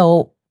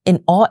 So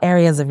in all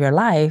areas of your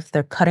life,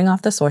 they're cutting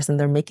off the source and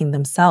they're making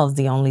themselves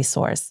the only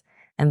source.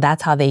 And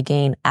that's how they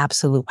gain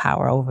absolute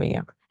power over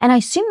you. And I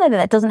assume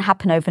that doesn't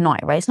happen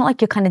overnight, right? It's not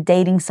like you're kind of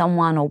dating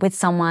someone or with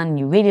someone and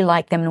you really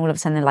like them and all of a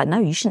sudden they're like, no,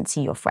 you shouldn't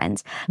see your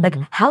friends. Like,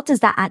 how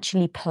does that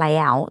actually play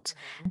out?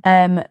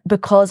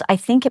 Because I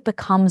think it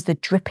becomes the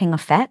dripping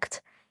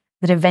effect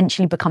that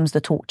eventually becomes the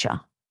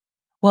torture.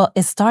 Well,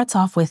 it starts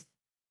off with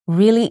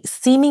really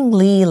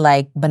seemingly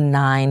like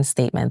benign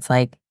statements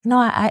like, no,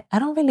 I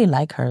don't really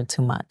like her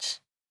too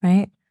much,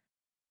 right?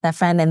 That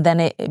friend. And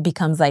then it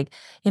becomes like,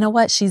 you know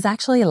what? She's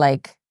actually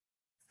like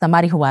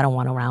somebody who I don't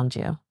want around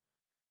you.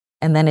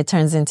 And then it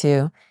turns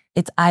into,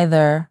 it's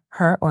either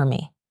her or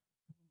me,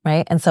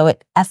 right? And so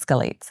it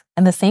escalates.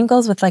 And the same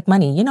goes with like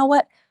money. You know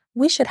what?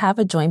 We should have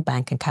a joint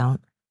bank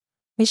account.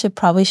 We should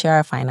probably share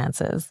our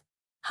finances.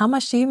 How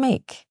much do you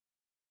make?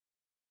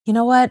 You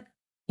know what?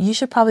 You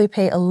should probably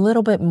pay a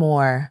little bit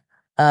more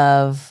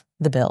of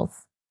the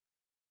bills.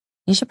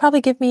 You should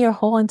probably give me your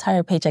whole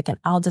entire paycheck and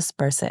I'll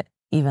disperse it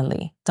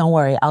evenly. Don't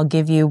worry, I'll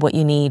give you what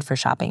you need for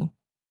shopping,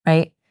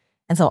 right?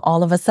 And so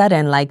all of a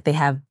sudden, like they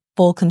have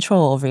full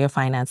control over your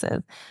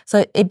finances.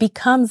 So it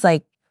becomes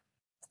like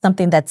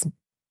something that's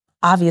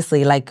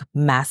obviously like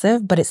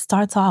massive, but it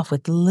starts off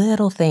with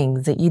little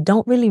things that you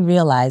don't really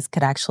realize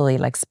could actually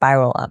like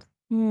spiral up.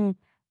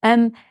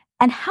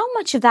 And how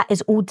much of that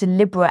is all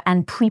deliberate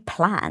and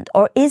pre-planned?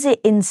 Or is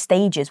it in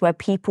stages where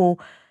people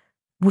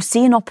will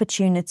see an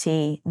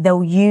opportunity,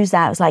 they'll use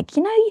that as like,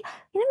 you remember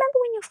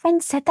when your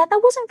friend said that? That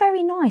wasn't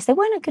very nice. They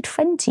weren't a good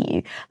friend to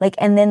you. Like,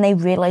 and then they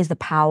realize the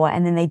power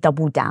and then they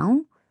double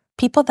down.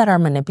 People that are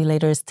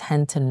manipulators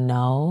tend to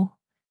know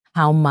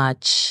how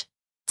much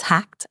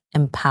tact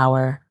and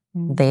power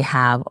they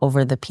have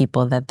over the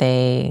people that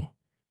they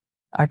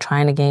are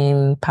trying to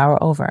gain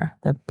power over,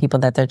 the people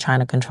that they're trying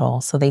to control.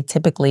 So they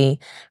typically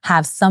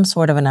have some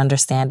sort of an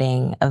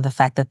understanding of the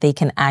fact that they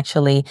can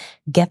actually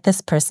get this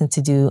person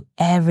to do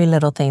every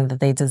little thing that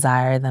they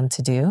desire them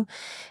to do.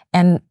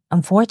 And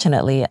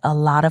unfortunately, a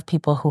lot of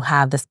people who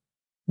have this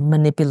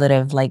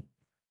manipulative like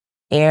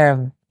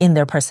air in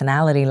their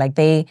personality, like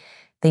they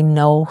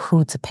know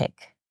who to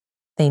pick.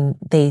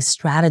 They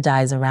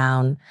strategize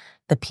around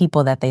the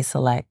people that they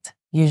select.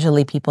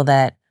 Usually people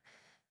that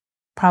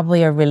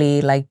probably are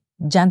really like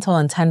gentle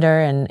and tender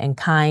and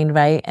kind,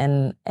 right?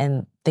 And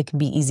they can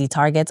be easy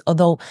targets.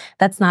 Although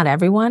that's not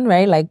everyone,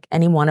 right? Like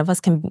any one of us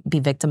can be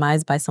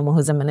victimized by someone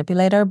who's a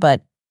manipulator,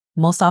 but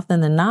most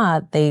often than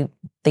not, they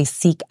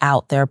seek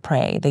out their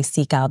prey. They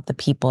seek out the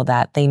people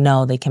that they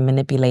know they can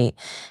manipulate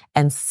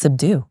and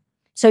subdue.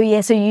 So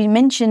you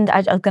mentioned, I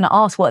was going to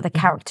ask, what are the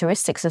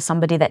characteristics of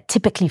somebody that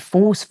typically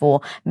falls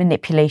for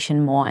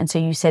manipulation more? And so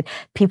you said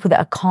people that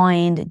are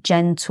kind,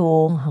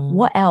 gentle,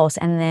 what else?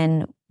 And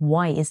then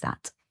why is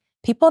that?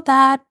 People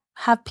that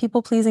have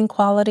people-pleasing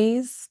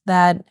qualities,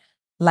 that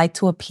like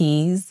to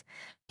appease,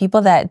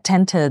 people that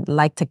tend to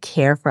like to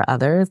care for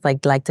others,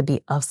 like to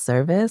be of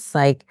service,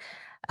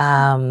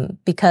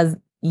 because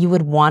you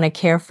would want to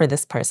care for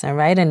this person,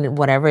 right? And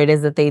whatever it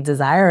is that they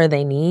desire or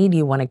they need,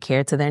 you want to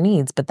care to their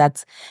needs. But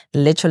that's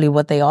literally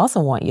what they also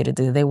want you to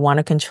do. They want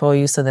to control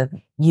you so that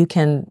you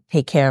can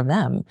take care of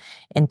them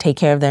and take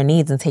care of their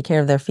needs and take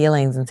care of their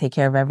feelings and take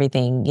care of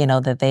everything,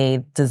 that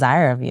they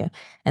desire of you.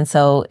 And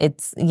so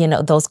it's,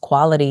 those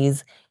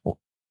qualities,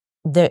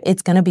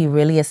 it's going to be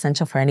really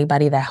essential for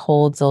anybody that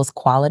holds those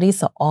qualities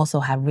to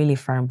also have really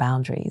firm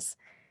boundaries.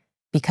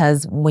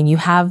 Because when you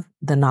have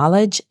the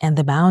knowledge and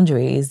the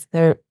boundaries,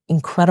 they're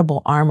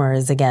incredible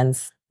armors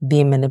against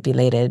being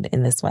manipulated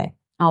in this way.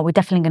 Oh, we're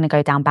definitely going to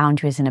go down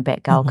boundaries in a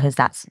bit, girl, because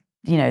that's,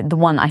 the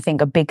one, I think,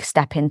 a big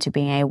step into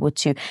being able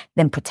to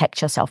then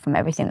protect yourself from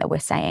everything that we're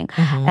saying.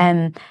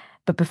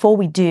 But before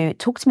we do,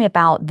 talk to me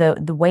about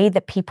the way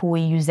that people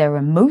will use their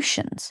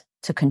emotions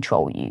to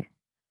control you.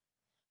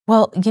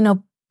 Well,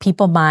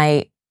 people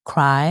might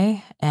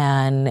cry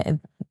and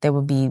there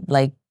will be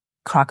like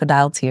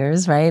crocodile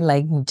tears, right?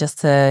 Like just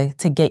to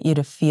get you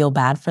to feel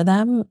bad for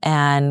them.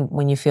 And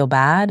when you feel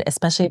bad,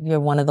 especially if you're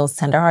one of those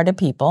tenderhearted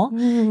people,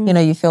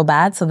 you feel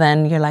bad. So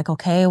then you're like,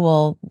 okay,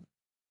 well,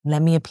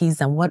 let me appease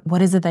them.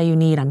 What is it that you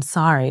need? I'm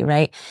sorry,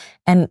 right?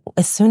 And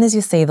as soon as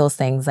you say those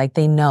things, like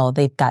they know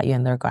they've got you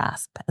in their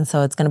grasp. And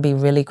so it's going to be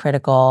really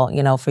critical,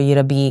 for you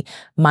to be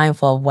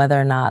mindful of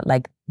whether or not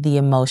like the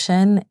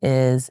emotion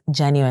is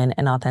genuine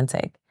and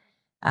authentic.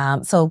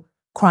 So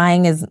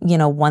crying is,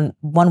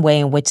 one way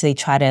in which they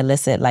try to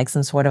elicit like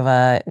some sort of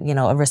a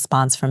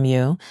response from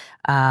you.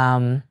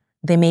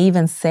 They may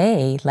even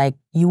say like,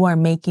 you are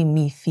making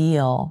me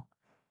feel,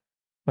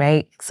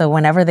 right? So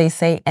whenever they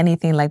say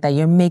anything like that,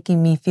 you're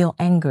making me feel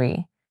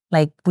angry.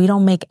 Like we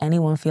don't make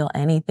anyone feel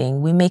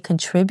anything. We may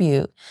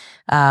contribute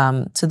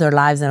to their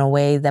lives in a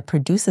way that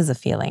produces a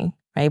feeling,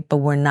 right? But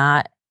we're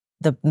not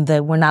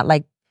we're not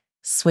like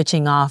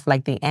switching off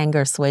like the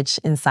anger switch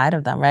inside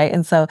of them, right?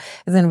 And so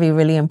it's going to be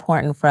really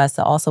important for us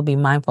to also be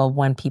mindful of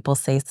when people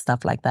say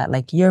stuff like that,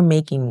 like you're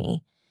making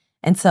me.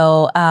 And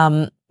so,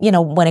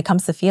 when it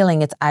comes to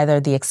feeling, it's either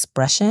the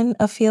expression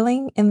of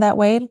feeling in that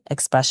way,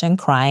 expression,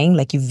 crying,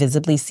 like you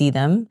visibly see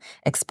them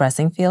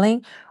expressing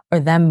feeling, or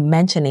them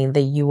mentioning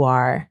that you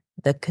are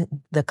the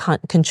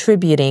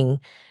contributing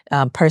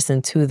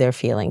person to their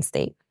feeling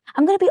state.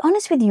 I'm going to be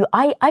honest with you.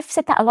 I've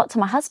said that a lot to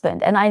my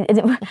husband, and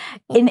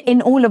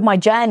in all of my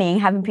journey,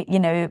 having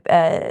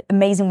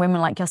amazing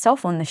women like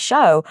yourself on the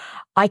show,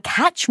 I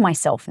catch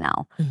myself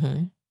now.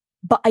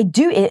 But I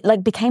do, it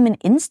like became an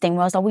instinct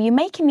where I was like, well, you're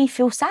making me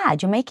feel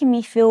sad. You're making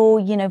me feel,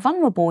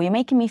 vulnerable. You're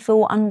making me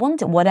feel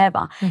unwanted,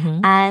 whatever.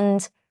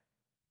 And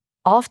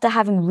after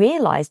having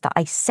realized that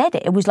I said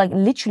it, it was like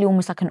literally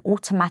almost like an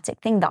automatic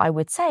thing that I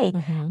would say.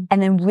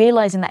 And then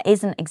realizing that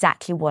isn't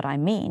exactly what I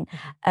mean.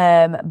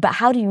 But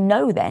how do you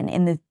know then,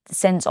 in the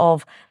sense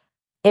of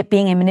it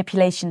being a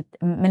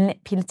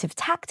manipulative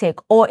tactic,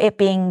 or it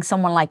being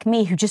someone like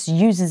me who just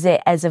uses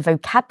it as a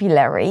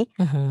vocabulary,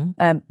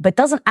 but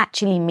doesn't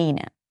actually mean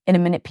it in a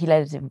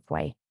manipulative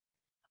way?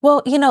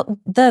 Well,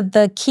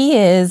 the key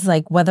is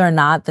like whether or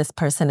not this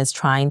person is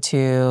trying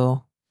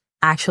to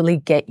actually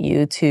get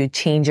you to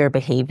change your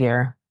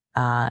behavior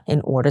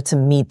in order to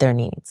meet their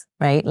needs,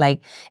 right?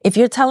 Like if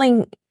you're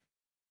telling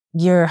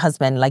your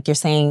husband, like you're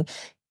saying,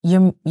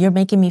 you're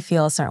making me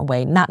feel a certain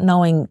way, not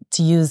knowing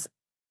to use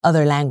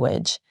other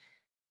language,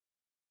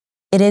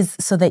 it is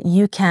so that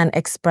you can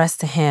express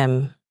to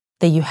him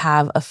that you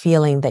have a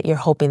feeling that you're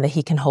hoping that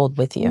he can hold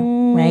with you,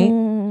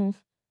 right?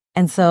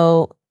 And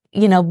so,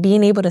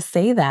 being able to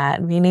say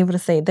that, being able to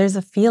say, there's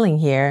a feeling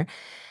here.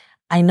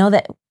 I know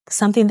that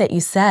something that you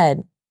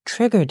said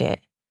triggered it.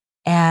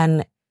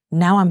 And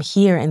now I'm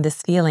here in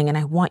this feeling, and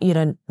I want you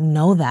to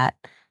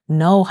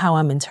know how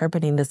I'm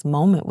interpreting this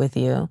moment with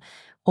you.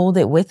 Hold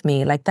it with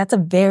me. Like that's a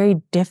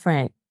very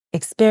different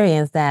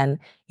experience than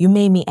you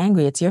made me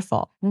angry. It's your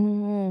fault,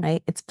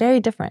 right? It's very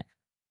different.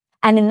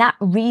 And in that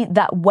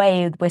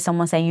way where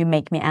someone's saying you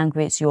make me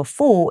angry, it's your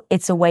fault,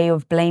 it's a way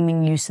of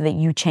blaming you so that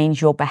you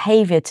change your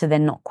behavior to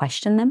then not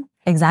question them.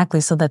 Exactly,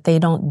 so that they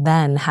don't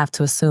then have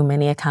to assume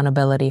any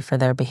accountability for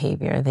their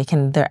behavior.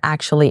 They're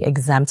actually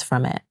exempt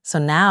from it. So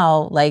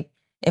now, like,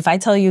 if I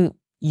tell you,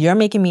 you're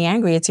making me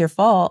angry, it's your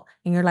fault,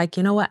 and you're like,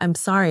 you know what, I'm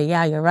sorry,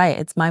 yeah, you're right,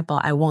 it's my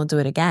fault, I won't do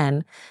it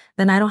again,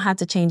 then I don't have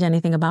to change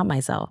anything about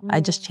myself.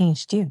 I just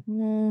changed you.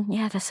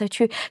 Yeah, that's so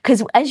true.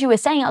 Because as you were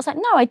saying, I was like,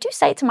 no, I do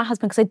say it to my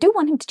husband because I do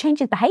want him to change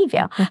his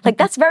behavior. Like,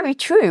 that's very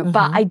true.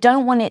 But I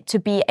don't want it to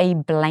be a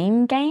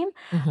blame game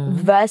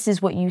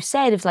versus what you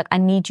said. It's like, I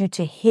need you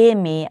to hear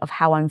me of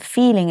how I'm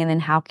feeling, and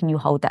then how can you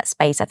hold that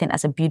space? I think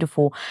that's a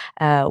beautiful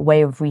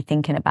way of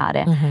rethinking about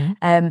it.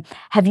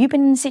 Have you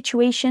been in a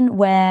situation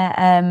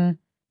where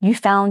you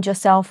found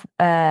yourself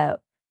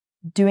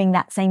doing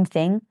that same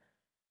thing?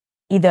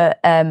 Either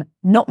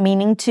not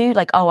meaning to,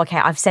 like, oh, okay,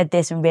 I've said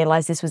this and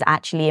realized this was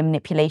actually a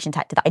manipulation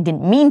tactic that I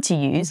didn't mean to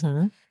use.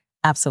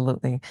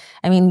 Absolutely.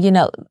 I mean, you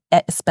know,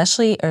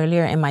 especially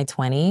earlier in my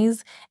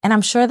 20s, and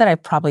I'm sure that I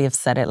probably have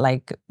said it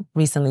like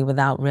recently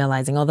without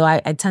realizing, although I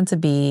tend to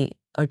be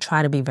or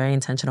try to be very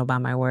intentional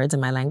about my words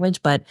and my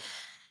language. But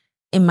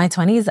in my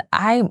 20s,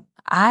 I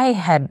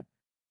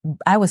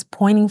was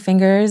pointing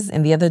fingers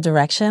in the other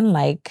direction,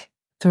 like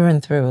through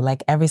and through,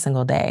 like every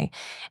single day.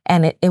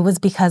 And it was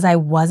because I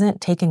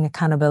wasn't taking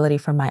accountability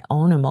for my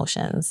own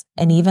emotions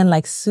and even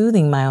like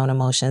soothing my own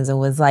emotions. It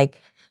was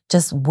like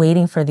just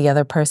waiting for the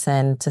other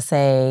person to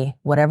say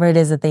whatever it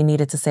is that they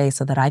needed to say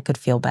so that I could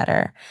feel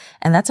better.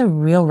 And that's a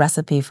real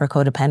recipe for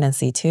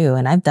codependency too.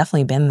 And I've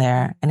definitely been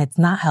there, and it's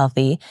not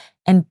healthy.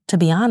 And to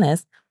be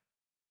honest,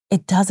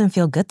 it doesn't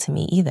feel good to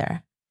me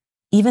either.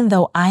 Even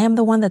though I am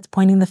the one that's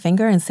pointing the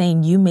finger and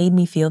saying, you made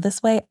me feel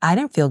this way, I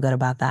didn't feel good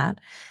about that.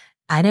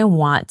 I didn't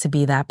want to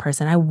be that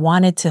person. I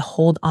wanted to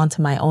hold on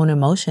to my own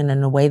emotion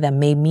in a way that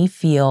made me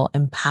feel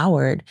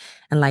empowered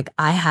and like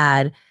I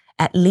had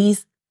at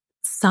least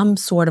some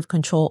sort of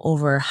control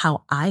over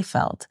how I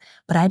felt.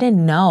 But I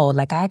didn't know,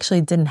 like I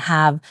actually didn't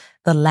have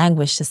the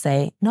language to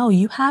say, no,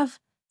 you have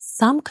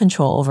some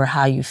control over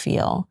how you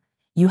feel.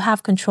 You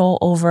have control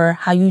over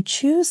how you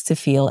choose to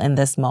feel in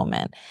this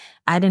moment.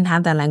 I didn't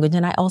have that language.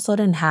 And I also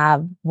didn't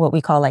have what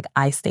we call like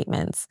I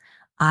statements.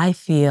 I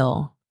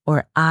feel,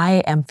 or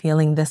I am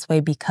feeling this way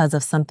because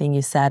of something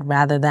you said,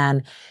 rather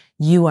than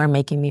you are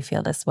making me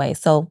feel this way.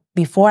 So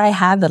before I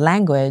had the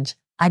language,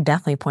 I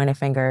definitely pointed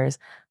fingers.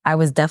 I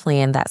was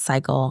definitely in that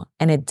cycle,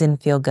 and it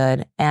didn't feel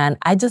good. And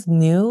I just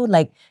knew,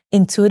 like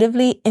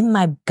intuitively in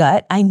my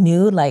gut, I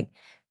knew like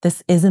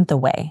this isn't the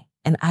way.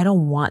 And I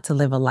don't want to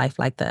live a life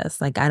like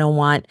this. Like I don't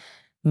want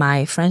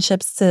my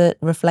friendships to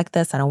reflect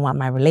this. I don't want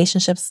my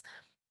relationships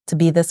to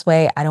be this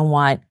way. I don't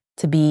want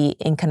to be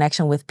in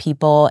connection with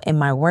people in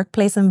my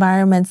workplace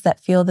environments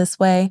that feel this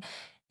way.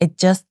 It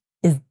just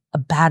is a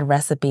bad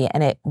recipe,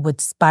 and it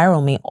would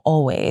spiral me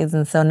always.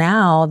 And so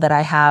now that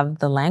I have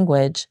the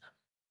language,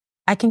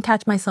 I can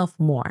catch myself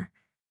more,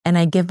 and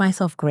I give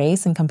myself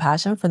grace and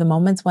compassion for the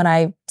moments when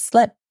I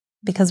slip,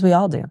 because we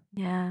all do.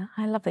 Yeah,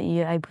 I love that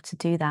you're able to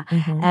do that.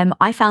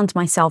 I found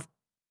myself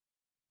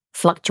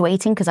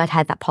fluctuating because I'd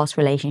had that past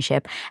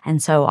relationship,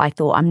 and so I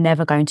thought I'm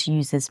never going to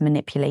use this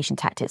manipulation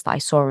tactics that I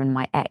saw in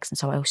my ex, and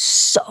so I was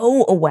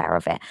so aware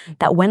of it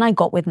that when I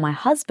got with my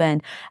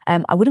husband,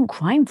 I wouldn't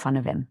cry in front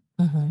of him.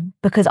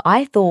 Because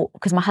I thought,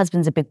 because my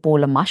husband's a big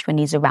ball of mush when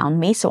he's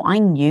around me, so I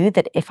knew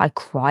that if I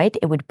cried,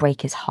 it would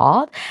break his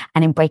heart.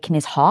 And in breaking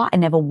his heart, I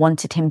never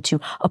wanted him to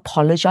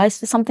apologize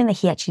for something that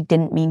he actually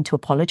didn't mean to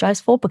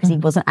apologize for, because he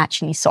wasn't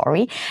actually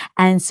sorry.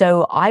 And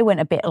so I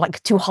went a bit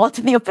like too hard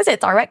in the opposite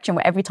direction,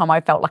 where every time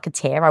I felt like a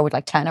tear, I would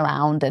like turn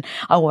around and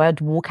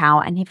I'd walk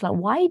out, and he'd be like,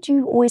 why do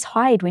you always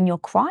hide when you're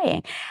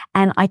crying?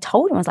 And I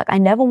told him, I was like, I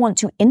never want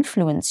to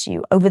influence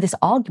you over this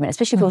argument,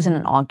 especially if it was in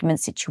an argument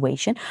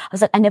situation. I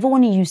was like, I never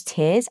want to use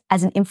tears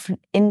as an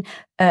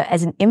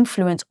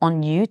influence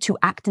on you to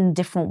act in a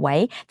different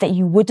way that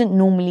you wouldn't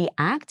normally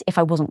act if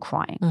I wasn't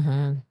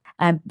crying.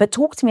 But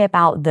talk to me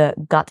about the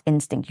gut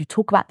instinct. You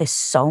talk about this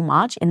so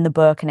much in the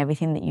book and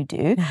everything that you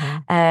do.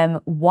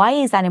 Why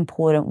is that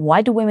important?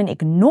 Why do women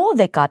ignore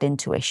their gut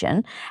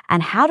intuition?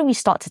 And how do we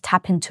start to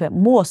tap into it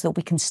more so that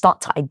we can start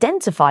to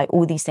identify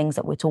all these things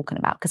that we're talking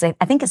about? Because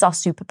I think it's our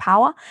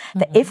superpower,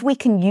 that if we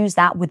can use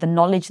that with the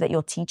knowledge that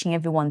you're teaching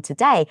everyone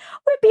today,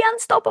 we'd be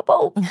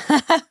unstoppable.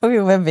 We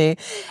would be.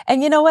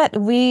 And you know what?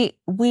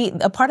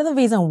 A part of the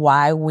reason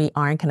why we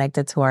aren't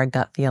connected to our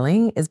gut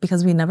feeling is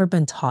because we've never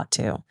been taught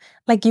to.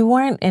 Like you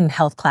weren't in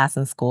health class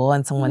in school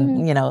and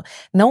someone,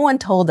 no one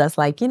told us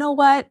like, you know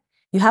what?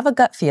 You have a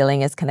gut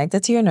feeling. It's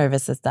connected to your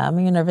nervous system,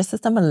 and your nervous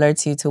system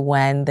alerts you to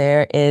when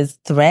there is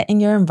threat in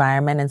your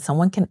environment and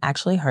someone can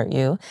actually hurt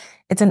you.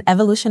 It's an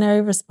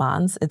evolutionary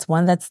response. It's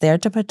one that's there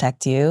to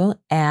protect you,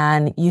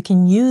 and you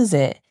can use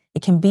it.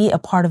 It can be a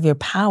part of your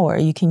power.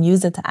 You can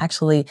use it to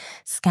actually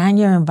scan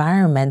your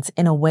environment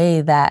in a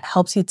way that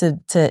helps you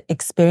to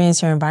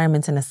experience your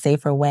environment in a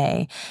safer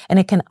way. And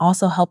it can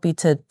also help you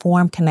to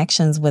form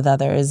connections with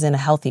others in a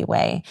healthy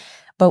way.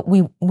 But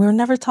we're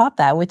never taught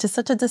that, which is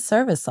such a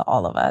disservice to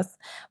all of us.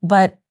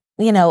 But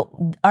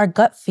our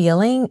gut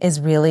feeling is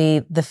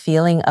really the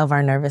feeling of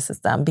our nervous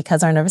system,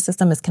 because our nervous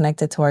system is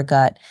connected to our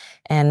gut.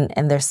 And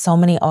there's so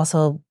many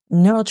also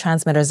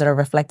neurotransmitters that are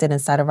reflected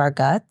inside of our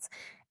guts.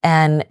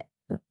 And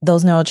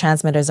those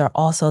neurotransmitters are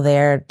also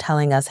there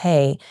telling us,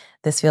 hey,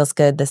 this feels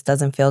good, this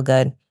doesn't feel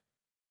good.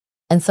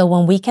 And so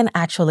when we can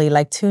actually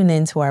tune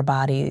into our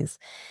bodies,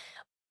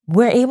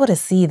 we're able to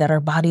see that our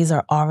bodies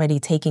are already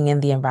taking in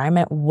the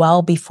environment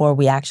well before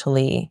we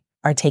actually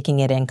are taking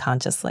it in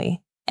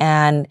consciously.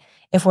 And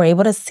if we're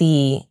able to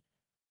see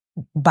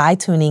by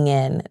tuning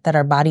in that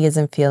our body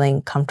isn't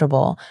feeling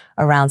comfortable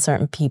around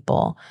certain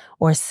people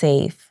or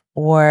safe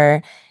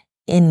or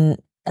in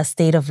a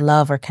state of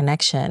love or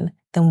connection,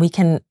 then we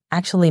can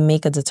actually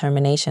make a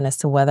determination as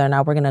to whether or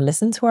not we're going to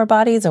listen to our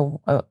bodies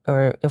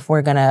or if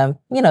we're going to,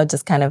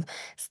 just kind of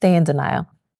stay in denial.